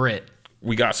got some grit.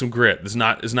 We got some grit. It's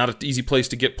not an easy place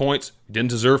to get points. We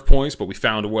didn't deserve points, but we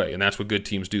found a way. And that's what good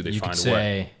teams do. They find a way. You could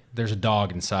say there's a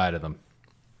dog inside of them.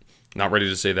 Not ready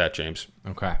to say that, James.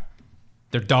 Okay.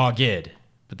 They're dogged,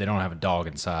 but they don't have a dog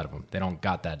inside of them. They don't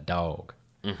got that dog.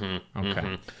 Mm-hmm. Okay.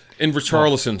 Mm-hmm. And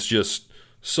Richarlison's just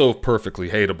so perfectly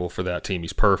hateable for that team.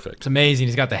 He's perfect. It's amazing.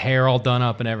 He's got the hair all done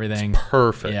up and everything. It's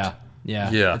perfect.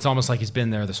 Yeah. It's almost like he's been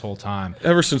there this whole time.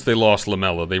 Ever since they lost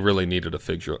Lamella, they really needed a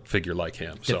figure like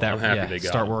him. So I'm happy they got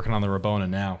Start him. working on the Rabona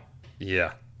now.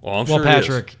 Yeah. Well, sure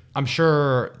Patrick, I'm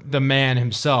sure the man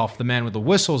himself, the man with the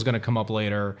whistle, is going to come up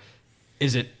later.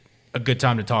 Is it a good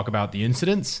time to talk about the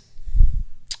incidents?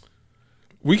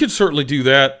 We could certainly do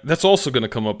that. That's also going to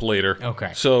come up later.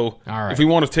 Okay. So all right. If we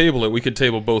want to table it, we could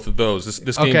table both of those.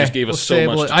 This game just gave us so much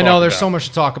to talk about. I know there's so much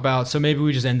to talk about, so maybe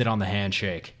we just end it on the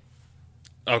handshake.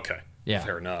 Okay. Yeah.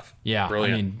 Fair enough. Yeah.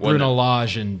 Brilliant. I mean, Bruno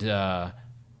Lage and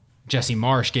Jesse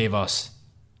Marsh gave us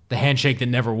the handshake that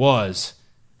never was,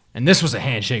 and this was a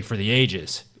handshake for the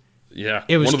ages. Yeah.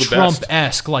 It was one of the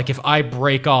Trump-esque, like if I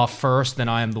break off first, then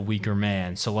I am the weaker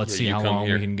man. So let's see how long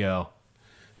here. we can go.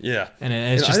 Yeah. And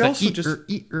it's just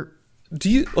do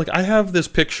you like? I have this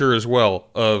picture as well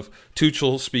of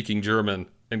Tuchel speaking German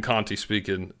and Conte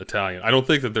speaking Italian. I don't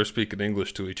think that they're speaking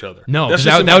English to each other. No, because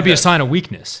that would be a sign of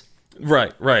weakness.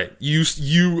 Right.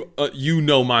 You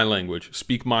know my language.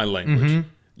 Speak my language. Mm-hmm.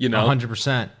 You know,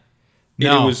 100%.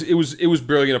 No, it was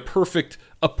brilliant.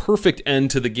 A perfect end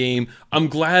to the game. I'm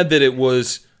glad that it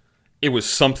was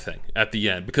something at the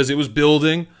end because it was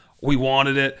building. We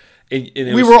wanted it. And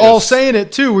we were all saying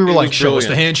it too. We were like, show us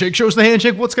the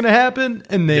handshake, what's going to happen?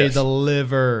 And they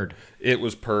delivered. It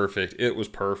was perfect.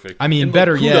 I mean, and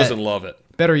who doesn't love it?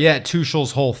 Better yet,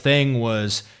 Tuchel's whole thing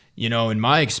was, in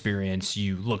my experience,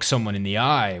 you look someone in the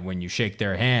eye when you shake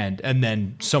their hand, and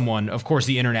then someone, of course,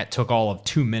 the internet took all of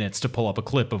 2 minutes to pull up a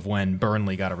clip of when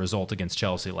Burnley got a result against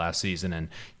Chelsea last season, and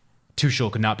Tuchel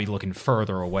could not be looking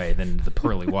further away than the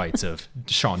pearly whites of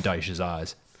Sean Dyche's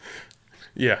eyes.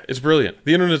 Yeah, it's brilliant.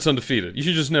 The internet's undefeated. You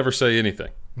should just never say anything.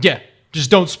 Yeah,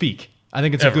 just don't speak. I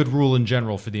think it's a good rule in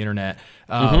general for the internet.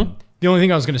 The only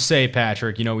thing I was going to say,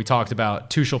 Patrick, we talked about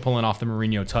Tuchel pulling off the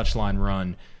Mourinho touchline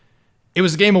run. It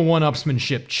was a game of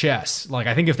one-upsmanship chess. Like,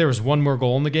 I think if there was one more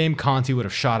goal in the game, Conte would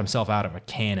have shot himself out of a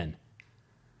cannon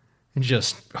and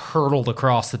just hurtled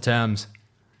across the Thames.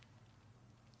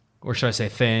 Or should I say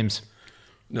Thames?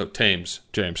 No, Thames,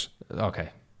 James.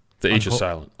 Okay. The H is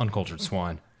silent. Uncultured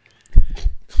swine.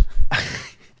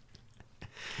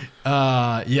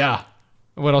 Yeah.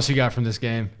 What else you got from this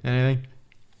game? Anything?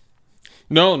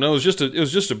 No. It was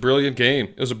just a brilliant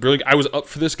game. I was up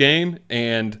for this game,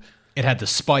 and it had the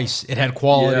spice. It had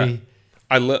quality. Yeah.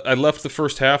 I left the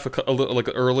first half a little like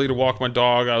early to walk my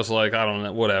dog. I was like, I don't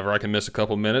know, whatever. I can miss a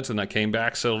couple minutes, and I came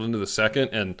back, settled into the second,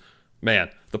 and man,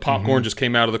 the popcorn just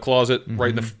came out of the closet right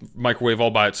in the microwave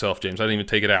all by itself. James, I didn't even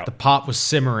take it out. The pot was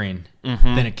simmering.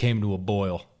 Then it came to a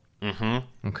boil.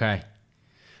 Okay.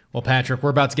 Well, Patrick, we're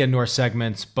about to get into our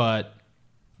segments, but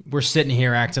we're sitting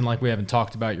here acting like we haven't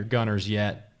talked about your Gunners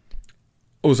yet.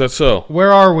 Oh, is that so?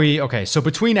 Where are we? Okay, so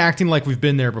between acting like we've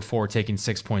been there before, taking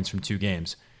 6 points from 2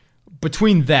 games,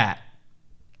 between that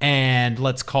and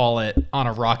let's call it on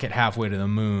a rocket halfway to the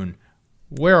moon,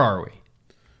 where are we?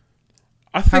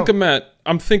 I think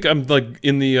I'm like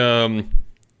in the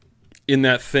in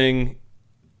that thing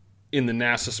in the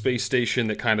NASA space station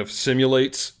that kind of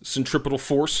simulates centripetal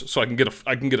force, so I can get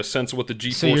a sense of what the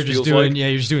G-force feels like. Yeah,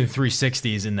 you're just doing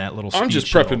 360s in that little. I'm just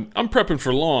shuttle. I'm prepping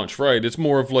for launch, right? It's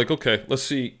more of like, okay, let's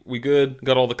see, we good?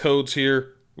 Got all the codes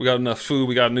here. We got enough food.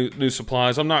 We got new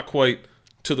supplies. I'm not quite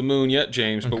to the moon yet,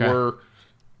 James, but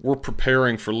we're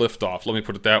preparing for liftoff. Let me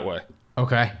put it that way.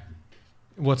 Okay,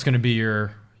 what's going to be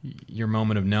your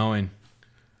moment of knowing?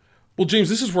 Well, James,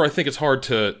 this is where I think it's hard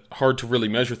to really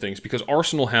measure things because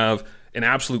Arsenal have an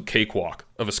absolute cakewalk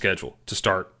of a schedule to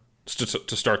start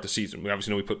the season. We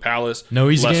obviously know we put Palace, no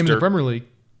easy Leicester. game in the Premier League.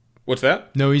 What's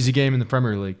that? No easy game in the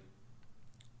Premier League.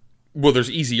 Well,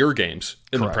 there's easier games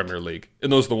in Correct. the Premier League,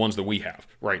 and those are the ones that we have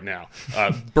right now.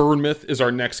 Bournemouth is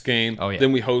our next game. Oh, yeah.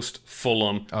 Then we host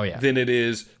Fulham. Oh, yeah. Then it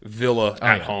is Villa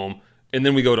at home, and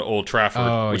then we go to Old Trafford.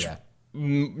 Oh, which, yeah.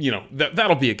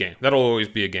 That'll be a game. That'll always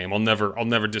be a game. I'll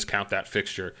never discount that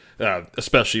fixture,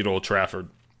 especially at Old Trafford.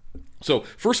 So,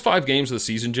 first 5 games of the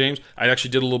season, James, I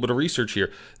actually did a little bit of research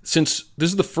here. Since this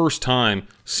is the first time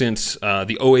since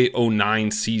the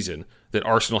 08-09 season that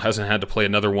Arsenal hasn't had to play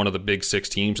another one of the big 6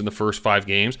 teams in the first 5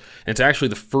 games. And it's actually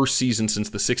the first season since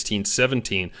the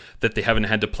 16-17 that they haven't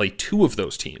had to play 2 of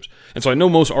those teams. And so I know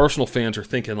most Arsenal fans are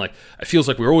thinking, like, it feels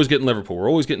like we're always getting Liverpool, we're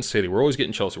always getting City, we're always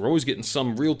getting Chelsea, we're always getting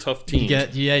some real tough team. You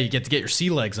get to get your sea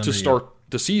legs under to start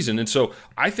the season. And so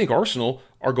I think Arsenal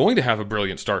are going to have a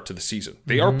brilliant start to the season.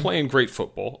 They are playing great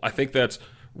football. I think that's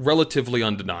relatively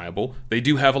undeniable. They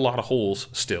do have a lot of holes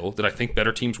still that I think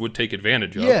better teams would take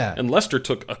advantage of. Yeah. And Leicester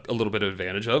took a little bit of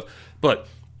advantage of. But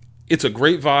it's a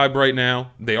great vibe right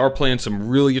now. They are playing some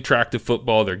really attractive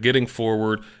football. They're getting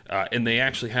forward, and they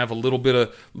actually have a little bit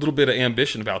of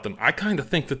ambition about them. I kind of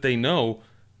think that they know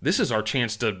this is our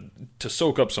chance to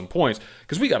soak up some points,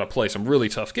 because we got to play some really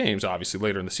tough games, obviously,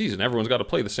 later in the season. Everyone's got to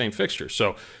play the same fixtures.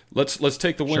 So let's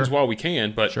take the wins while we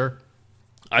can. But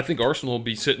I think Arsenal will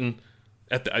be sitting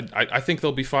at I think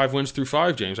they'll be 5 wins through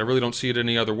 5, James. I really don't see it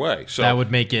any other way. So that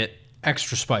would make it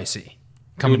extra spicy.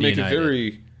 It would make it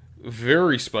very,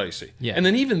 very spicy. Yeah. And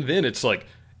then even then, it's like,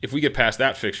 if we get past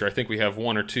that fixture, I think we have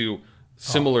 1 or 2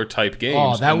 similar type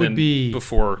games. That would be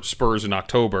before Spurs in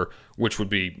October, which would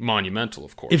be monumental,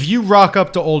 of course. If you rock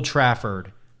up to Old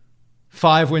Trafford,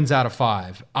 5 wins out of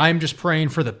 5, I'm just praying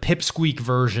for the pipsqueak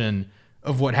version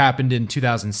of what happened in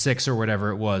 2006 or whatever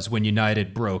it was when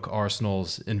United broke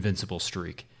Arsenal's invincible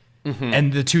streak.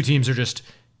 And the 2 teams are just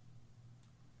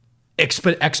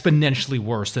exponentially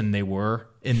worse than they were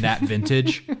in that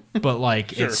vintage, but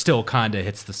like it still kind of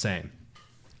hits the same.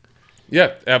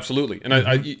 Yeah, absolutely.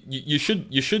 And you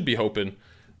should be hoping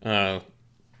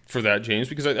for that, James,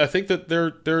 because I think that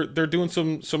they're doing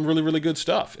some really, really good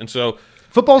stuff. And so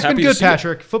football's been good,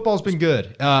 Patrick. Football's been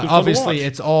good. Obviously,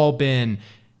 it's all been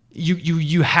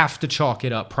you have to chalk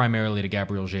it up primarily to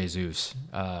Gabriel Jesus.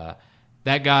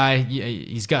 That guy,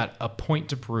 he's got a point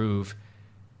to prove.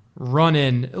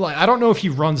 Running, like, I don't know if he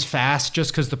runs fast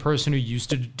just because the person who used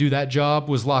to do that job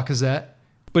was Lacazette,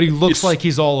 but he looks like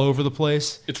he's all over the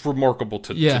place. It's remarkable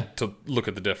to look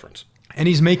at the difference. And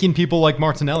he's making people like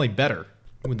Martinelli better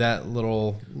with that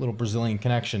little Brazilian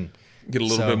connection. Get a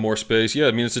little bit more space. Yeah,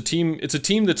 I mean, it's a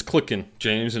team that's clicking,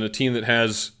 James, and a team that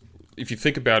has, if you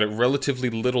think about it, relatively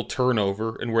little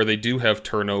turnover, and where they do have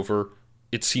turnover,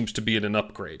 it seems to be an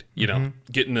upgrade. You know,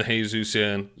 getting the Jesus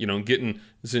in, getting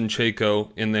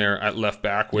Zinchenko in there at left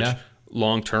back, which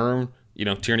long term,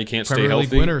 Tierney can't stay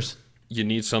healthy. Winners. You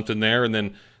need something there, and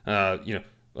then William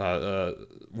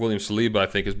Saliba, I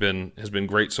think, has been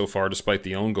great so far, despite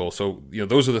the own goal. So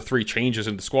those are the 3 changes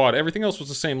in the squad. Everything else was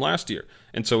the same last year,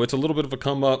 and so it's a little bit of a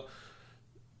come up.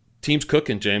 Team's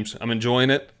cooking, James. I'm enjoying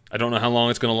it. I don't know how long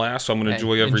it's going to last, so I'm going to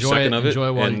enjoy every second of it.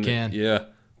 Enjoy while you can. Yeah,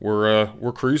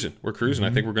 we're cruising. We're cruising.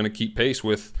 I think we're going to keep pace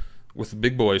with the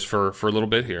big boys for a little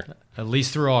bit here. At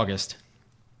least through August.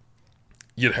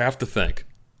 You'd have to think.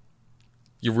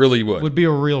 You really would. Would be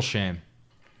a real shame.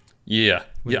 Yeah.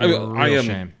 I am.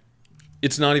 Shame.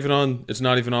 It's not even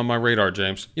on my radar,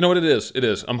 James. You know what it is? It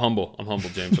is. I'm humble,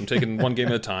 James. I'm taking one game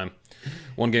at a time.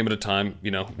 One game at a time.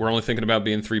 We're only thinking about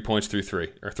being 3 points through 3,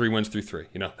 or 3 wins through 3.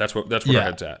 That's where our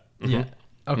head's at. Yeah.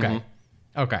 Okay.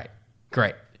 Okay.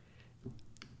 Great.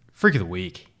 Freak of the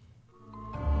week.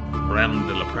 Prem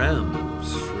de la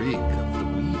Prem's Freak of the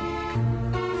Week.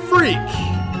 Freak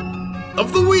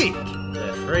of the Week.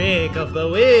 The Freak of the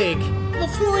Week. The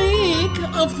Freak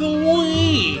of the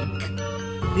Week.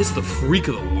 It's the Freak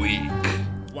of the Week.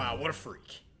 Wow, what a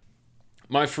freak.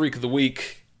 My Freak of the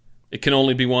Week, it can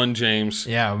only be one, James.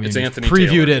 Yeah, I mean, it's Anthony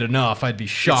previewed Taylor. It enough. I'd be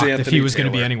shocked if he was going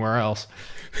to be anywhere else.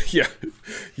 Yeah,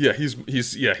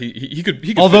 he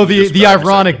could. Although the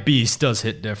ironic beast does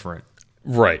hit different.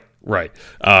 Right.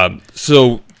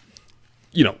 So,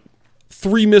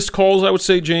 3 missed calls, I would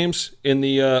say, James, in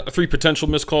the 3 potential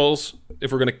missed calls,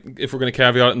 if we're gonna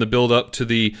caveat in the build up to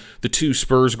the 2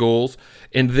 Spurs goals,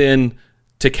 and then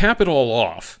to cap it all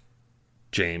off,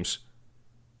 James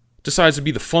decides to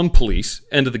be the fun police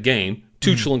end of the game.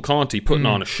 Tuchel and Conte putting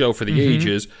on a show for the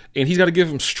ages, and he's got to give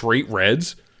him straight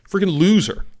reds. Freaking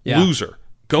loser. Yeah. Loser.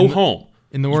 Go home.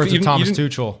 In the words of Thomas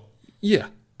Tuchel. Yeah.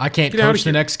 I can't coach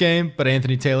the next game, but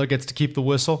Anthony Taylor gets to keep the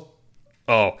whistle.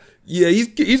 Oh, yeah,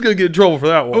 he's going to get in trouble for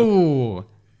that one. Ooh,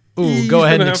 go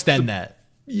ahead and extend that.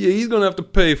 Yeah, he's going to have to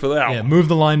pay for that one. Yeah, move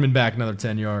the lineman back another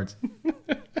 10 yards.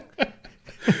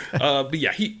 But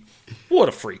yeah, what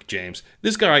a freak, James.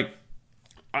 This guy,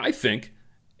 I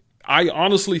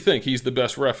honestly think he's the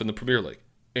best ref in the Premier League.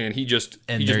 And he just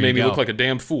made me look like a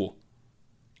damn fool.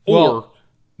 Or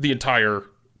the entire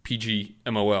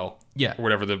PGMOL. Yeah. Or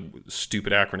whatever the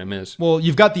stupid acronym is. Well,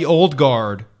 you've got the old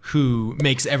guard who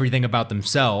makes everything about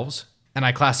themselves, and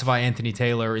I classify Anthony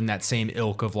Taylor in that same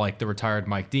ilk of like the retired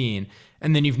Mike Dean.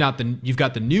 And then you've got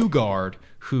the new guard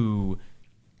who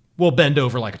will bend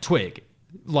over like a twig,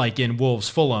 like in Wolves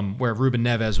Fulham, where Ruben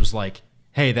Neves was like,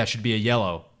 hey, that should be a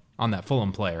yellow on that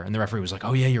Fulham player. And the referee was like,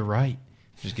 oh, yeah, you're right.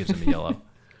 Just gives him a yellow.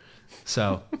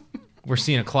 So we're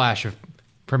seeing a clash of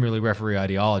Premier League referee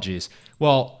ideologies.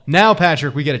 Well, now,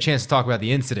 Patrick, we get a chance to talk about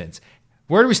the incidents.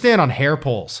 Where do we stand on hair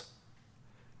pulls?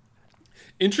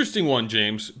 Interesting one,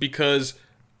 James, because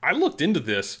I looked into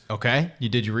this. Okay, you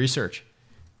did your research.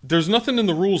 There's nothing in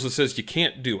the rules that says you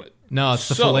can't do it. No, it's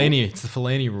the Fellaini. It's the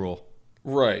Fellaini rule.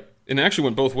 Right. And it actually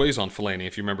went both ways on Fellaini.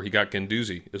 If you remember, he got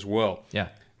Guendouzi as well. Yeah.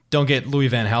 Don't get Louis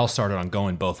van Gaal started on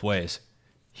going both ways.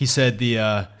 He said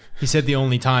the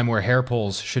only time where hair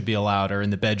pulls should be allowed are in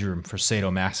the bedroom for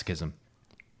sadomasochism.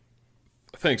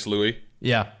 Thanks, Louis.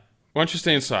 Yeah. Why don't you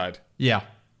stay inside? Yeah.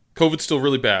 COVID's still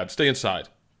really bad. Stay inside.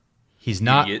 He's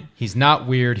not. Idiot. He's not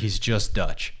weird. He's just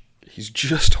Dutch. He's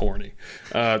just horny.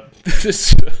 Yeah,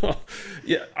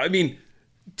 I mean,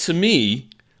 to me,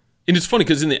 and it's funny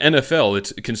because in the NFL,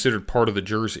 it's considered part of the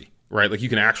jersey, right? Like you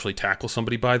can actually tackle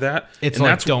somebody by that. It's and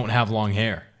like don't have long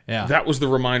hair. Yeah. That was the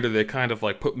reminder that kind of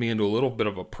like put me into a little bit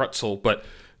of a pretzel. But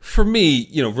for me,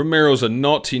 Romero's a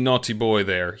naughty, naughty boy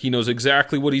there. He knows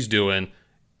exactly what he's doing.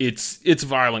 It's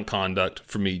violent conduct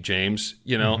for me, James.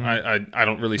 I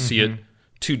don't really see it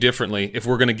too differently. If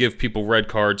we're going to give people red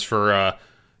cards for,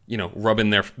 rubbing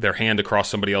their hand across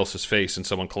somebody else's face and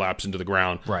someone collapse into the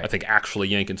ground, right. I think actually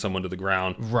yanking someone to the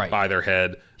ground right. by their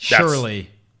head. Surely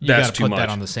you got to put much. that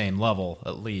on the same level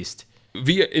at least.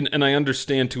 And I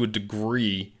understand to a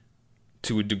degree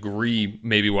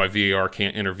maybe why VAR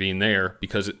can't intervene there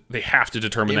because they have to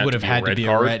determine that to be a red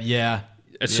card. Red, yeah.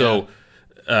 So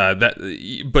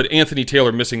but Anthony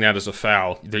Taylor missing that as a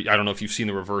foul. I don't know if you've seen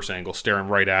the reverse angle, staring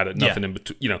right at it, nothing in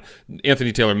between.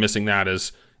 Anthony Taylor missing that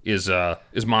is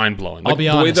mind blowing. I'll be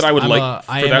honest. The way that I would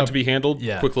for that to be handled,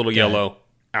 quick little yellow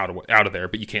out of there,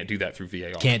 but you can't do that through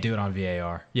VAR. Can't do it on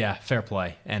VAR. Yeah, fair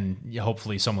play, and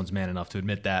hopefully someone's man enough to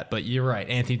admit that. But you're right,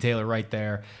 Anthony Taylor right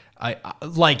there. I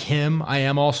like him. I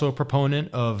am also a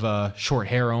proponent of short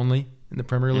hair only in the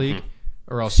Premier League,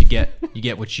 or else you get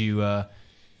what you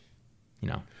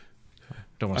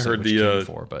don't want to say what you came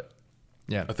for, but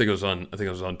yeah. I think it was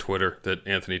on Twitter that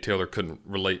Anthony Taylor couldn't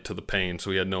relate to the pain,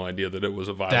 so he had no idea that it was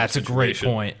a violent That's situation.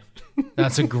 A great point.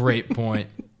 That's a great point.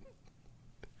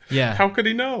 Yeah. How could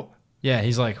he know? Yeah,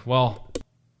 he's like, well,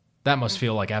 that must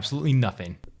feel like absolutely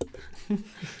nothing.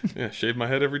 Yeah, shave my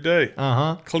head every day.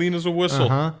 Clean as a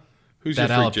whistle. Who's that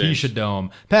your freak, alopecia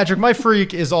dome? Patrick, my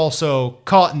freak is also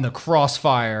caught in the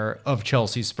crossfire of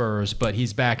Chelsea Spurs, but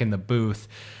he's back in the booth.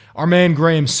 Our man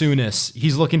Graham Souness,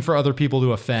 he's looking for other people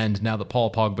to offend now that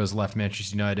Paul Pogba's left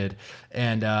Manchester United.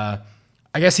 And I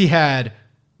guess he had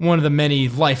one of the many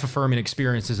life-affirming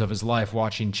experiences of his life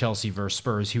watching Chelsea versus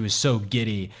Spurs. He was so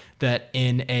giddy that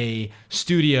in a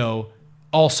studio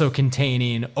also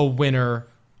containing a winner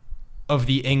of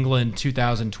the England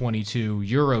 2022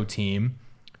 Euro team,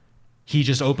 he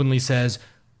just openly says,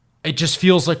 it just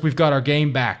feels like we've got our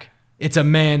game back. It's a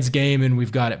man's game and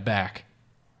we've got it back.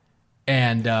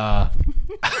 And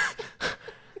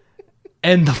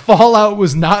and the fallout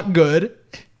was not good.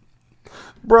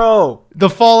 Bro. The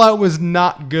fallout was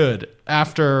not good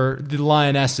after the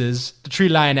Tree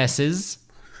Lionesses,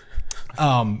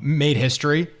 made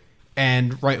history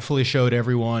and rightfully showed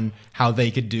everyone how they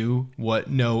could do what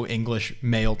no English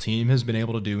male team has been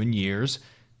able to do in years.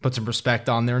 Put some respect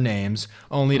on their names,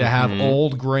 only to have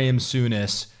old Graham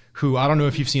Souness, who I don't know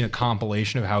if you've seen a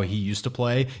compilation of how he used to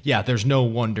play. Yeah, there's no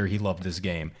wonder he loved this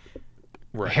game.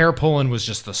 Right. Hair pulling was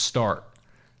just the start.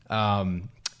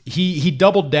 He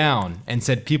doubled down and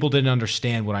said people didn't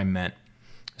understand what I meant.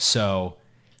 So,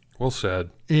 well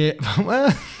said. Yeah,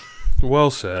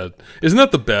 well said. Isn't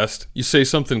that the best? You say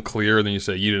something clear, and then you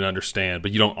say you didn't understand,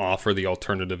 but you don't offer the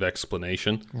alternative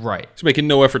explanation. Right. He's making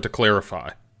no effort to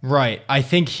clarify. Right. I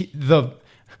think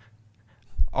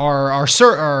our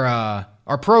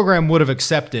program would have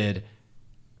accepted,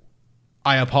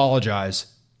 I apologize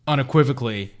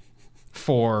unequivocally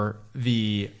for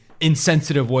the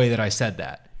insensitive way that I said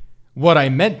that. What I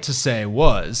meant to say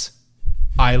was,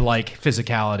 I like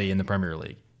physicality in the Premier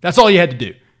League. That's all you had to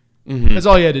do. That's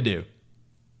all you had to do.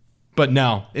 But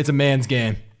no, it's a man's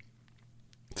game.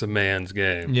 It's a man's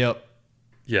game. Yep.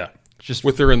 Yeah. Just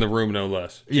with her in the room, no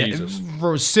less. Yeah, Jesus.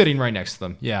 Was sitting right next to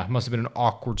them. Yeah, must have been an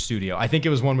awkward studio. I think it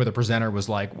was one where the presenter was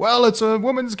like, "Well, it's a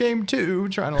woman's game too,"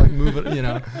 trying to like move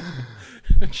it,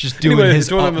 just doing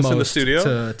his utmost in the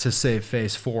studio to save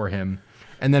face for him.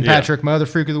 And then Patrick, my other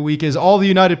freak of the week is all the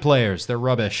United players. They're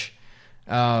rubbish,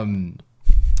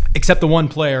 except the one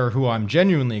player who I'm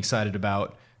genuinely excited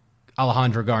about,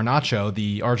 Alejandro Garnacho,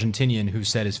 the Argentinian who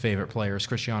said his favorite player is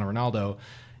Cristiano Ronaldo.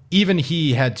 even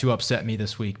he had to upset me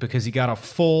this week because he got a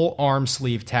full arm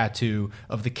sleeve tattoo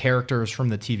of the characters from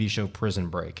the TV show Prison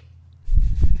Break.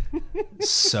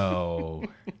 So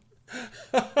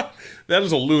that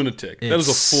is a lunatic. That is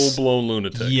a full-blown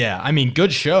lunatic. Yeah, I mean,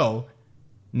 good show.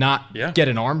 Not get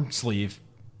an arm sleeve.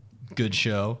 Good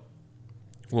show.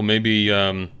 Well, maybe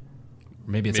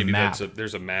it's a map.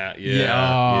 There's a map.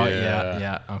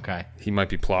 Yeah. Okay. He might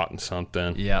be plotting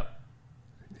something. Yep.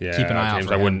 Yeah. Keep an eye out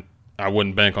for him. I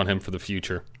wouldn't bank on him for the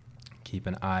future. Keep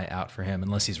an eye out for him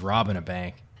unless he's robbing a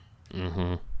bank.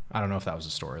 Mm-hmm. I don't know if that was a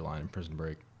storyline in Prison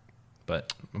Break,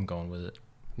 but I'm going with it.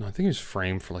 No, I think he was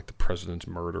framed for like the president's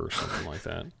murder or something like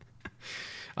that.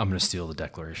 I'm going to steal the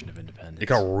Declaration of Independence. It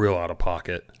got real out of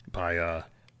pocket by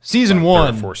season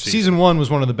one. Season 1 was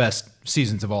one of the best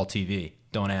seasons of all TV.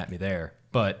 Don't at me there.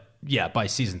 But yeah, by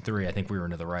season 3, I think we were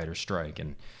into the writer's strike,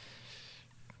 and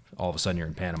all of a sudden you're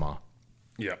in Panama.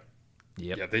 Yeah.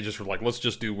 Yep. Yeah, they just were like, let's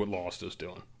just do what Lost is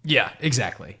doing. Yeah,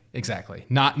 exactly.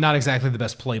 Not exactly the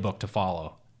best playbook to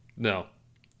follow. No.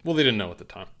 Well, they didn't know at the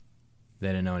time. They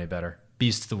didn't know any better.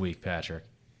 Beast of the week, Patrick.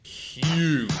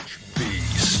 Huge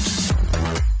beast.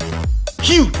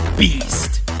 Huge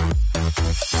beast.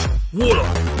 What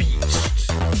a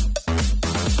beast.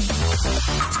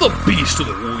 It's the beast of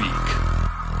the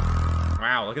week.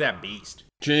 Wow, look at that beast.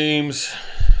 James,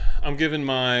 I'm giving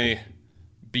my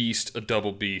beast a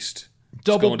double beast.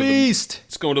 Double beast!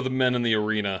 It's going to the men in the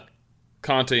arena.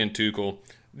 Conte and Tuchel.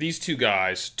 These two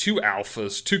guys, two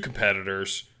alphas, two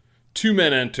competitors. 2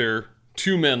 men enter,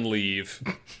 2 men leave.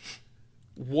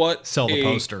 What Sell the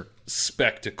poster.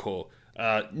 Spectacle.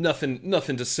 Nothing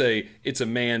to say. It's a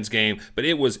man's game, but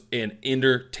it was an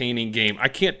entertaining game. I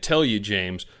can't tell you,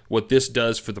 James, what this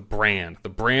does for the brand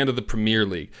of the Premier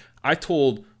League. I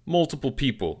told multiple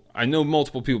people. I know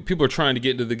multiple people. People are trying to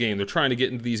get into the game. They're trying to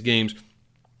get into these games,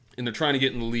 and they're trying to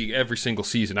get in the league every single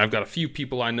season. I've got a few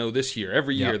people I know this year,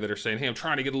 every year, that are saying, hey, I'm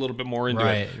trying to get a little bit more into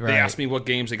it. They asked me what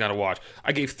games they got to watch.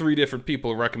 I gave 3 different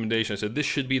people a recommendation. I said, this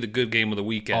should be the good game of the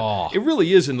weekend. Oh, it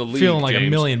really is in the league, feeling like James. $1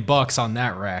 million on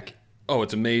that rack. Oh,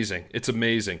 it's amazing. It's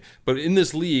amazing. But in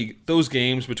this league, those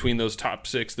games between those top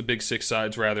 6, the big 6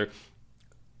 sides rather,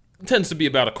 tends to be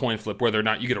about a coin flip, whether or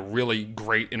not you get a really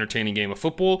great, entertaining game of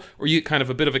football, or you get kind of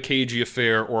a bit of a cagey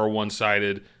affair or a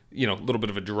one-sided, little bit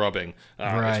of a drubbing,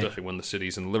 especially when the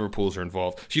cities and the Liverpools are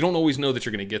involved. So you don't always know that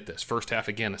you're going to get this. First half,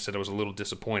 again, I said I was a little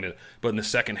disappointed. But in the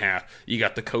second half, you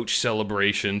got the coach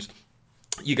celebrations.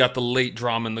 You got the late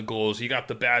drama in the goals. You got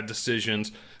the bad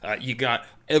decisions. You got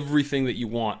everything that you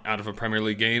want out of a Premier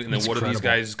League game. And then what do these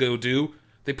guys go do?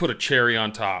 They put a cherry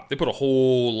on top. They put a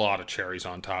whole lot of cherries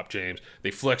on top, James.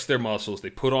 They flex their muscles. They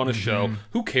put on a show.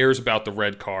 Who cares about the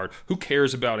red card? Who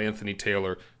cares about Anthony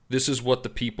Taylor? This is what the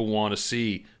people want to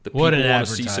see. The people want to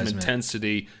see some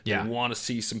intensity. Yeah. They want to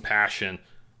see some passion.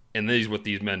 And this is what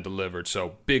these men delivered.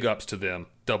 So big ups to them.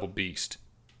 Double beast.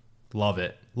 Love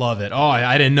it. Love it. Oh,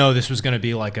 I didn't know this was going to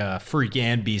be like a freak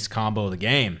and beast combo of the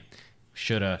game.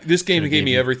 This game gave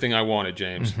me everything I wanted,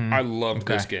 James. I loved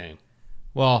this game.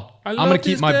 Well, I'm going to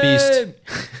keep my beast.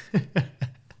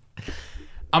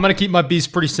 I'm going to keep my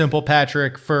beast pretty simple,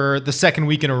 Patrick. For the second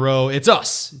week in a row, it's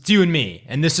us. It's you and me.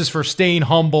 And this is for staying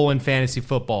humble in fantasy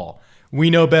football. We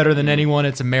know better than anyone.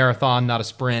 It's a marathon, not a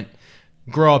sprint.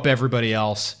 Grow up, everybody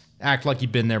else. Act like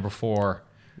you've been there before.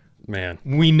 Man.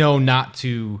 We know not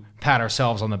to pat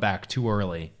ourselves on the back too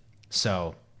early.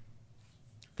 So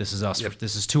this is us.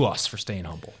 This is to us for staying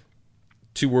humble.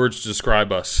 2 words to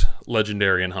describe us: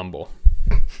 legendary and humble.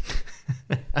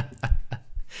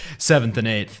 7th and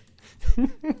 8th.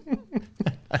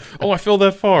 Oh, I fell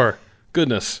that far.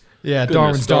 Goodness. Yeah,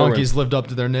 Darwin's Donkeys lived up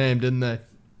to their name, didn't they?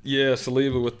 Yeah,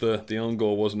 Saliba with the own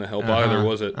goal wasn't a help either,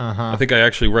 was it? I think I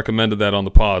actually recommended that on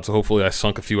the pod, so hopefully I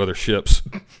sunk a few other ships.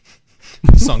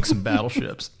 Sunk some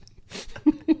battleships.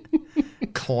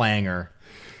 Clanger.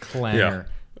 Yeah.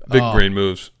 Big brain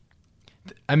moves.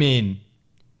 I mean,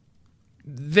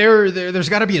 there's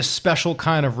got to be a special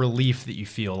kind of relief that you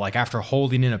feel, like after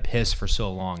holding in a piss for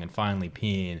so long and finally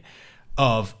peeing,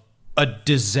 of a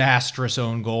disastrous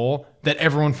own goal that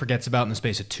everyone forgets about in the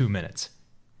space of 2 minutes.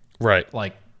 Right.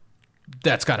 Like,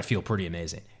 that's got to feel pretty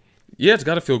amazing. Yeah, it's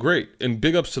got to feel great. And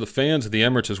big ups to the fans of the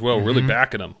Emirates as well, really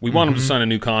backing him. We want him to sign a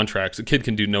new contract. The kid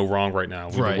can do no wrong right now.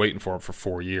 We've been waiting for him for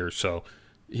 4 years, so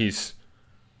it's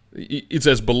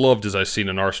as beloved as I've seen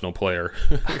an Arsenal player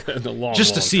in a long,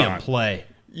 just to long see time. him play.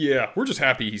 Yeah, we're just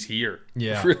happy he's here.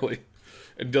 Yeah. Really.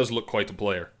 It does look quite the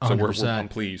player, so I'm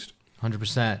pleased.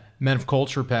 100%. Men of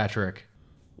culture, Patrick.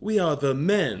 We are the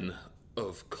men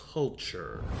of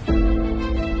culture.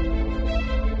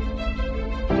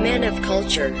 Men of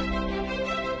culture.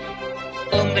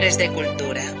 Hombres de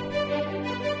cultura.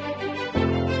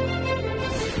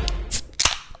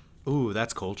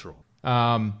 that's cultural.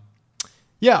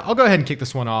 Yeah, I'll go ahead and kick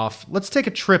this one off. Let's take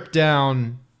a trip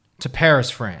down to Paris,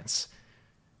 France,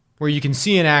 where you can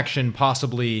see in action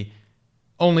possibly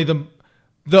only the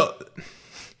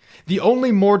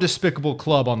only more despicable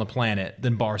club on the planet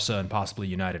than Barca and possibly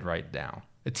United right now.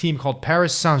 A team called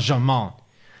Paris Saint-Germain.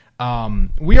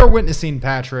 We are witnessing,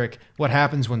 Patrick, what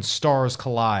happens when stars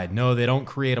collide. No, they don't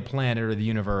create a planet or the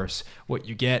universe. What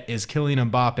you get is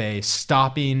Kylian Mbappe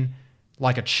stopping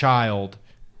like a child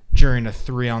during a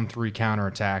 3-on-3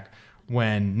 counterattack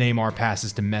when Neymar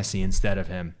passes to Messi instead of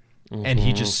him. And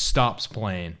he just stops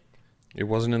playing. It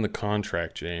wasn't in the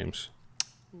contract, James.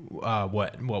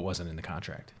 What wasn't in the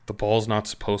contract? The ball's not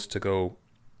supposed to go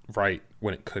right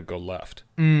when it could go left.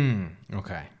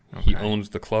 Okay. He owns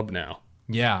the club now.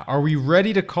 Yeah. Are we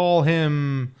ready to call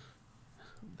him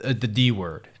the D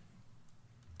word?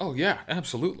 Oh, yeah,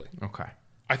 absolutely. Okay.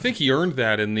 I think he earned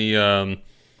that in the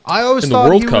I always in the thought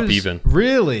World he Cup was, even.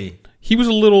 Really? He was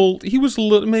a little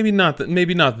maybe not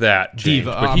that James,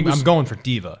 Diva. but he was, I'm going for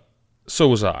diva. so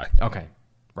was I. Okay.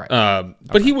 Right.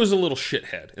 But he was a little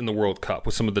shithead in the World Cup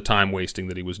with some of the time wasting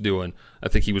that he was doing. I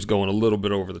think he was going a little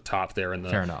bit over the top there in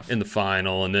Fair enough. the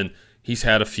final, and then he's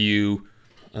had a few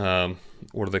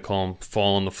what do they call them?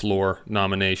 Fall on the floor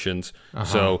nominations.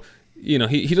 So he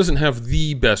doesn't have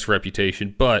the best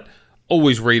reputation, but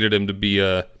always rated him to be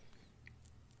a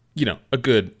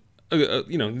good.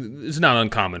 It's not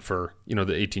uncommon for the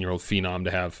 18-year-old phenom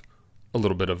to have a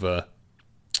little bit of a.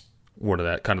 What are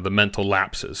that kind of the mental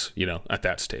lapses, at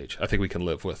that stage. I think we can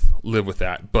live with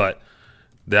that, but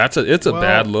it's a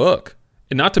bad look.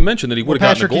 And not to mention that he would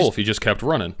have gotten a goal if he just kept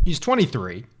running. He's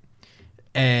 23,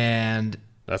 and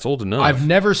that's old enough. I've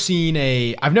never seen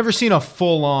a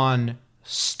full-on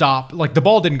stop. Like, the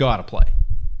ball didn't go out of play.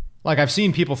 Like, I've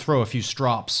seen people throw a few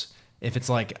strops if it's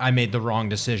like I made the wrong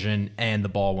decision and the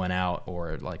ball went out,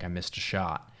 or like I missed a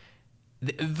shot.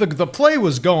 The play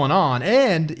was going on,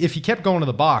 and if he kept going to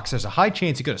the box, there's a high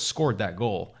chance he could have scored that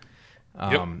goal.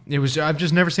 I've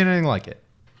just never seen anything like it.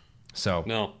 So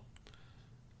no,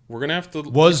 we're gonna have to.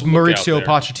 Was look out Mauricio there.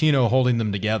 Pochettino holding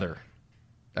them together?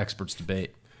 Experts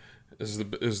debate. This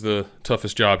is the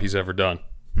toughest job he's ever done.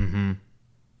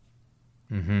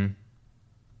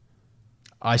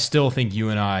 I still think you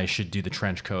and I should do the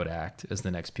trench coat act as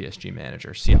the next PSG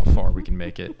manager. See how far we can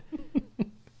make it.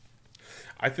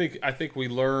 I think we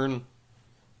learn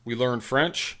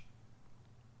French.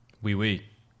 Oui.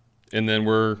 And then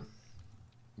we're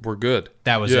good.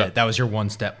 That was it. That was your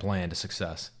one-step plan to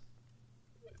success.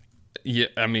 Yeah,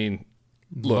 I mean,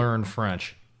 look, learn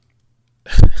French.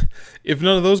 If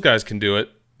none of those guys can do it,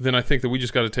 then I think that we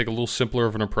just got to take a little simpler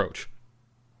of an approach.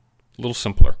 A little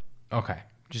simpler. Okay.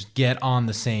 Just get on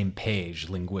the same page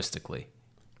linguistically.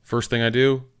 First thing I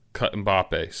do, cut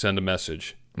Mbappe, send a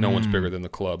message. No one's bigger than the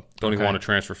club. Don't even want a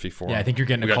transfer fee for him. Yeah, I think you're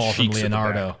getting a call from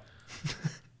Leonardo.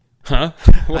 Huh?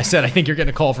 I said I think you're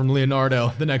getting a call from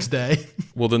Leonardo the next day.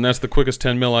 Well, then that's the quickest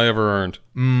 10 mil I ever earned.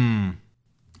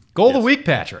 Goal of the week,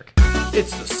 Patrick.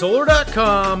 It's the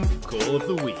Solar.com Goal of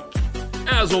the Week.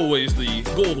 As always, the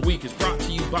Goal of the Week is brought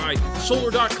to you by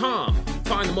Solar.com.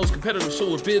 Find the most competitive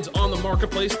solar bids on the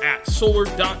marketplace at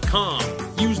Solar.com.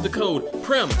 Use the code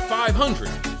PREM500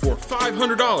 for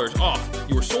 $500 off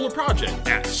your solar project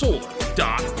at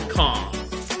Solar.com.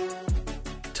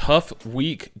 Tough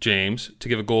week, James, to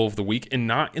give a Goal of the Week, and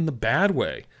not in the bad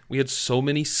way. We had so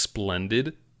many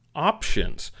splendid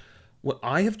options. What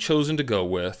I have chosen to go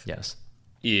with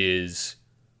is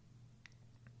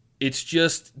it's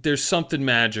just there's something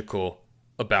magical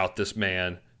about this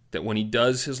man that when he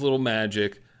does his little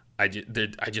magic, I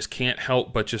just can't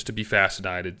help but just to be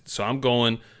fascinated. So I'm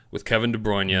going with Kevin De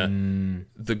Bruyne.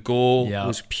 The goal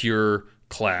was pure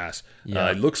class.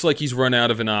 It looks like he's run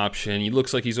out of an option. He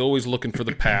looks like he's always looking for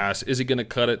the pass. Is he going to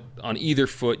cut it on either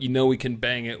foot? He can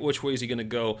bang it. Which way is he going to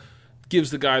go? Gives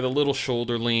the guy the little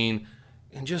shoulder lean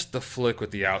and just the flick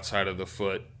with the outside of the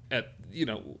foot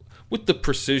with the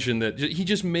precision that he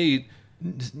just made.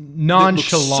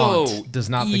 Nonchalant does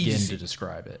not begin to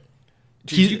describe it.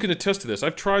 You can attest to this.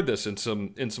 I've tried this in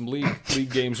some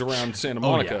league games around Santa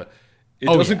Monica. It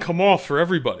doesn't come off for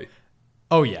everybody.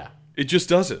 Oh yeah, it just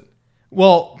doesn't.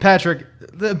 Well, Patrick,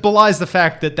 that belies the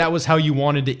fact that was how you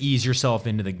wanted to ease yourself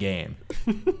into the game.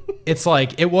 It's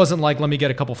like it wasn't like let me get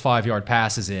a couple 5-yard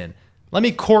passes in. Let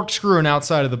me corkscrew an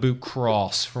outside of the boot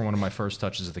cross for one of my first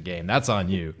touches of the game. That's on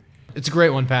you. It's a great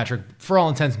one, Patrick. For all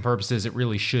intents and purposes, it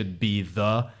really should be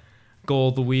the goal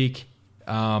of the week.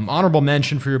 Honorable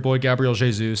mention for your boy Gabriel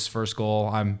Jesus, first goal.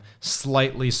 I'm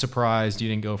slightly surprised you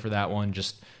didn't go for that one,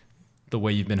 just the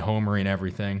way you've been homering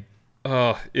everything.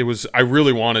 It was. I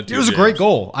really wanted to. It was a great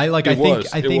goal. I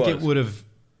think it would have.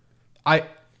 I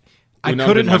Would not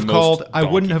couldn't have been have my called. most I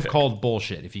wouldn't donkey have pick. called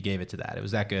bullshit if you gave it to that. It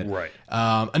was that good. Right.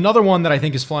 Another one that I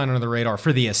think is flying under the radar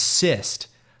for the assist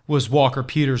was Walker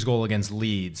Peters' goal against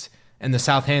Leeds, and the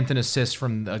Southampton assist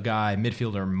from a guy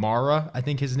midfielder Mara, I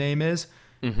think his name is,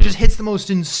 just hits the most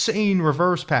insane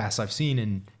reverse pass I've seen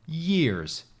in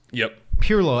years. Yep.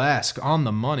 Pirlo-esque on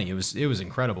the money. It was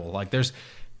incredible. Like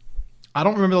I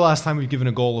don't remember the last time we've given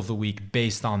a goal of the week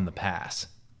based on the pass,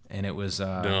 and it was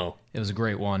No. it was a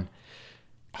great one.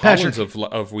 Hollins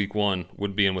of week 1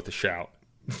 would be in with a shout.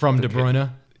 From De Bruyne.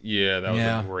 Yeah, that was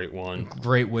a great one.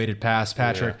 Great weighted pass,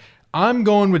 Patrick. Yeah. I'm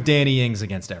going with Danny Ings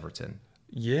against Everton.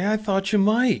 Yeah, I thought you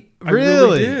might. I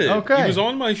Really? did. Okay. He was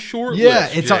on my short Yeah,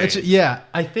 list. James.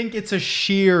 I think it's a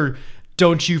sheer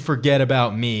 "don't you forget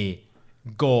about me"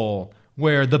 goal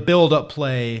where the build-up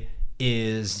play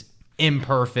is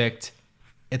imperfect.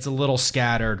 It's a little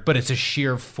scattered, but it's a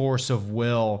sheer force of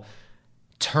will.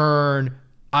 Turn.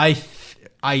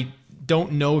 I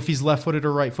don't know if he's left-footed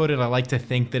or right-footed. I like to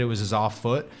think that it was his off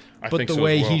foot, but think the so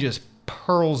way as well. he just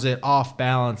pearls it off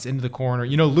balance into the corner.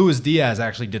 You know, Luis Diaz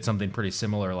actually did something pretty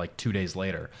similar like 2 days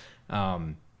later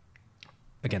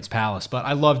against Palace. But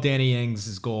I love Danny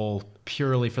Ings' goal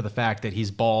purely for the fact that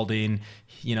he's balding.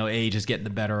 You know, age is getting the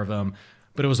better of him.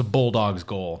 But it was a Bulldogs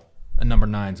goal, a number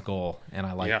 9's goal, and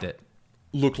I liked it.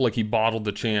 Looked like he bottled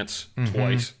the chance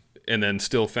twice and then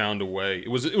still found a way. It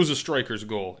was a striker's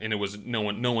goal, and it was no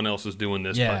one else is doing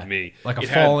this but me. Like a It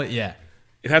fall. had- Yeah.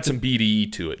 It had some BDE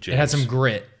to it, James. It had some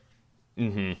grit.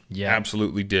 Mm-hmm. Yeah.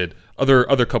 Absolutely did.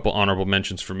 Other couple honorable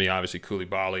mentions for me, obviously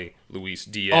Koulibaly, Luis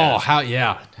Diaz. Oh,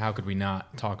 how could we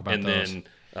not talk about and those? then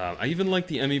I even like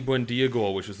the Emi Buendia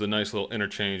goal, which was the nice little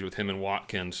interchange with him and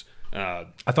Watkins. I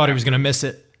thought he was going to miss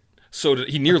it. So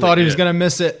he nearly Thought he was did. going to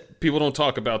miss it. People don't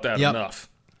talk about that Yep. enough.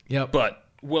 Yep. But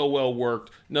well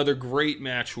worked. Another great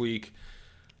match week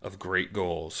of great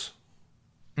goals.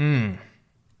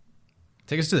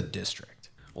 Take us to the district.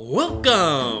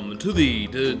 Welcome to the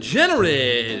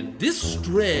Degenerate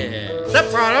District.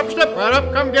 Step right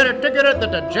up, come get a ticket at the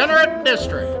Degenerate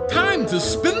District. Time to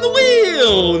spin the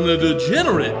wheel in the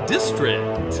Degenerate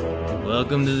District.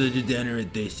 Welcome to the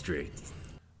Degenerate District.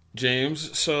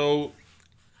 James, so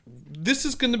this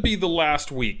is going to be the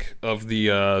last week of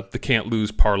the can't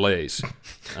lose parlays,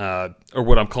 or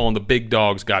what I'm calling the big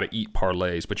dogs got to eat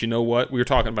parlays. But you know what? We were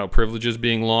talking about privileges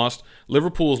being lost.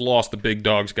 Liverpool's lost the big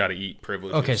dogs got to eat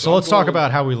privileges. Okay, so I'm let's talk going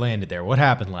about how we landed there. What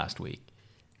happened last week?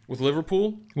 with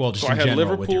Liverpool. Well, just so in I had general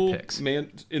Liverpool. with your picks.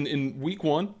 In week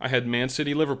 1, I had Man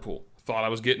City Liverpool. Thought I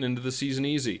was getting into the season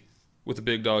easy with the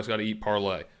big dogs got to eat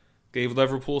parlay. Gave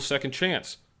Liverpool a second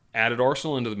chance. Added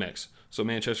Arsenal into the mix. So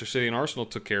Manchester City and Arsenal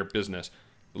took care of business.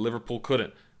 But Liverpool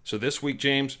couldn't. So this week,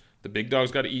 James, the big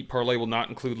dogs got to eat parlay will not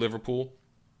include Liverpool.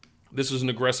 This is an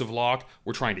aggressive lock.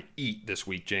 We're trying to eat this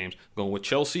week, James. Going with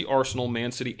Chelsea, Arsenal,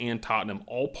 Man City, and Tottenham,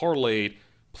 all parlayed,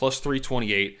 plus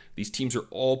 328. These teams are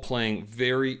all playing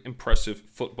very impressive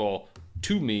football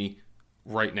to me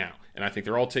right now. And I think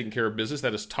they're all taking care of business.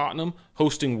 That is Tottenham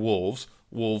hosting Wolves.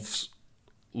 Wolves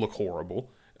look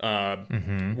horrible.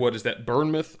 What is that?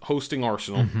 Bournemouth hosting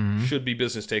Arsenal. Should be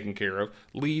business taken care of.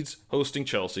 Leeds hosting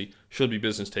Chelsea. Should be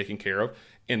business taken care of.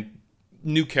 And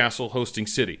Newcastle hosting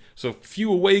City. So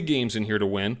few away games in here to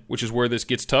win, which is where this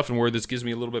gets tough and where this gives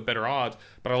me a little bit better odds.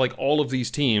 But I like all of these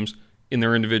teams in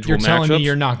their individual You're telling matchups. me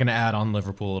you're not going to add on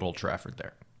Liverpool at Old Trafford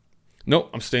there. Nope,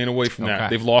 I'm staying away from that. Okay.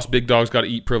 They've lost big dogs, got to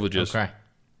eat privileges. Okay.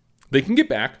 They can get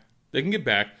back.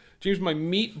 James, my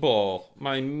meatball,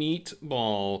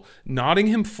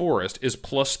 Nottingham Forest is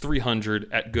plus 300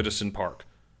 at Goodison Park.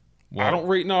 I don't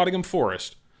rate Nottingham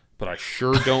Forest, but I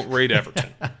sure don't rate Everton.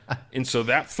 And so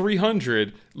that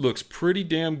 300 looks pretty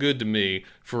damn good to me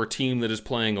for a team that is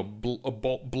playing a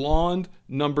blonde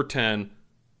number 10.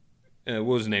 What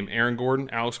was his name? Aaron Gordon?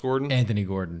 Alex Gordon? Anthony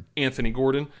Gordon. Anthony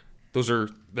Gordon.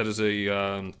 That is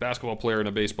a basketball player and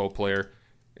a baseball player.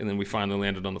 And then we finally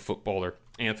landed on the footballer,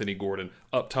 Anthony Gordon.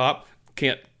 Up top,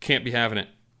 can't be having it.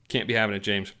 Can't be having it,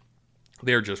 James.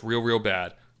 They're just real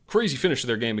bad. Crazy finish to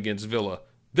their game against Villa.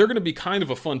 They're going to be kind of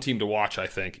a fun team to watch, I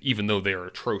think, even though they are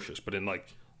atrocious, but in like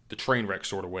the train wreck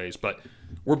sort of ways. But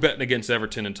we're betting against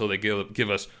Everton until they give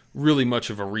us really much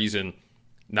of a reason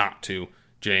not to,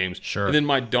 James. Sure. And then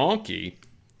my donkey.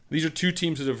 These are two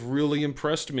teams that have really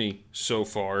impressed me so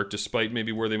far, despite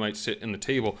maybe where they might sit in the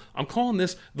table. I'm calling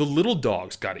this the little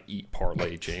dogs got to eat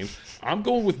parlay, James. I'm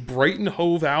going with Brighton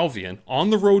Hove Albion on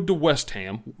the road to West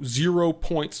Ham. 0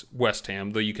 points West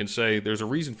Ham, though you can say there's a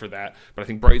reason for that. But I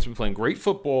think Brighton's been playing great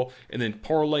football, and then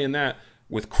parlaying that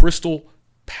with Crystal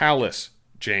Palace,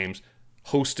 James,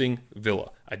 hosting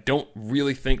Villa. I don't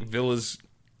really think Villa's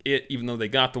it, even though they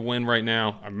got the win right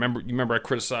now. You remember I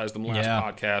criticized them last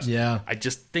podcast. Yeah. I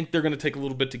just think they're going to take a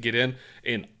little bit to get in.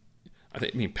 And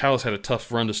Palace had a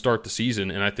tough run to start the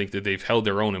season, and I think that they've held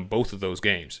their own in both of those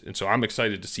games. And so I'm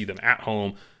excited to see them at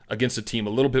home against a team a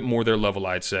little bit more their level,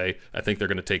 I'd say. I think they're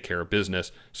going to take care of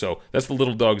business. So that's the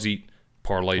Little Dogs Eat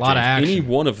parlay. A lot of action. Any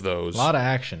one of those. A lot of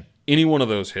action. Any one of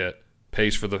those hit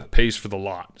pays for the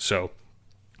lot. So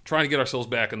trying to get ourselves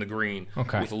back in the green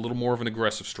with a little more of an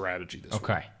aggressive strategy this week.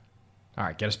 Okay. All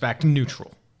right, get us back to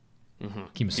neutral.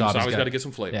 Kemosabe's got to get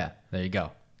some flavor. Yeah, there you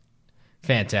go.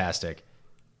 Fantastic.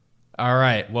 All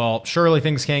right, well, surely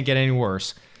things can't get any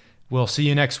worse. We'll see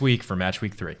you next week for Match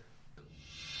Week 3.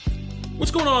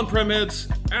 What's going on,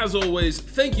 Premheads? As always,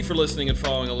 thank you for listening and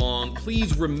following along.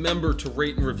 Please remember to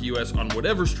rate and review us on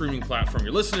whatever streaming platform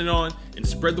you're listening on, and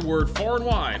spread the word far and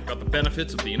wide about the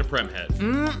benefits of being a Premhead.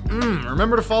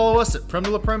 Remember to follow us at Prem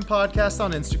de la Prem Podcast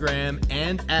on Instagram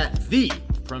and at the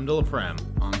Prem de la Prem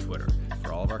on Twitter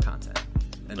for all of our content.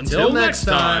 Until next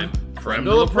time, Prem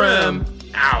de la Prem,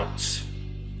 out.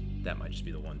 That might just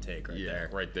be the one take right there.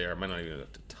 Right there. I might not even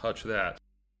have to touch that.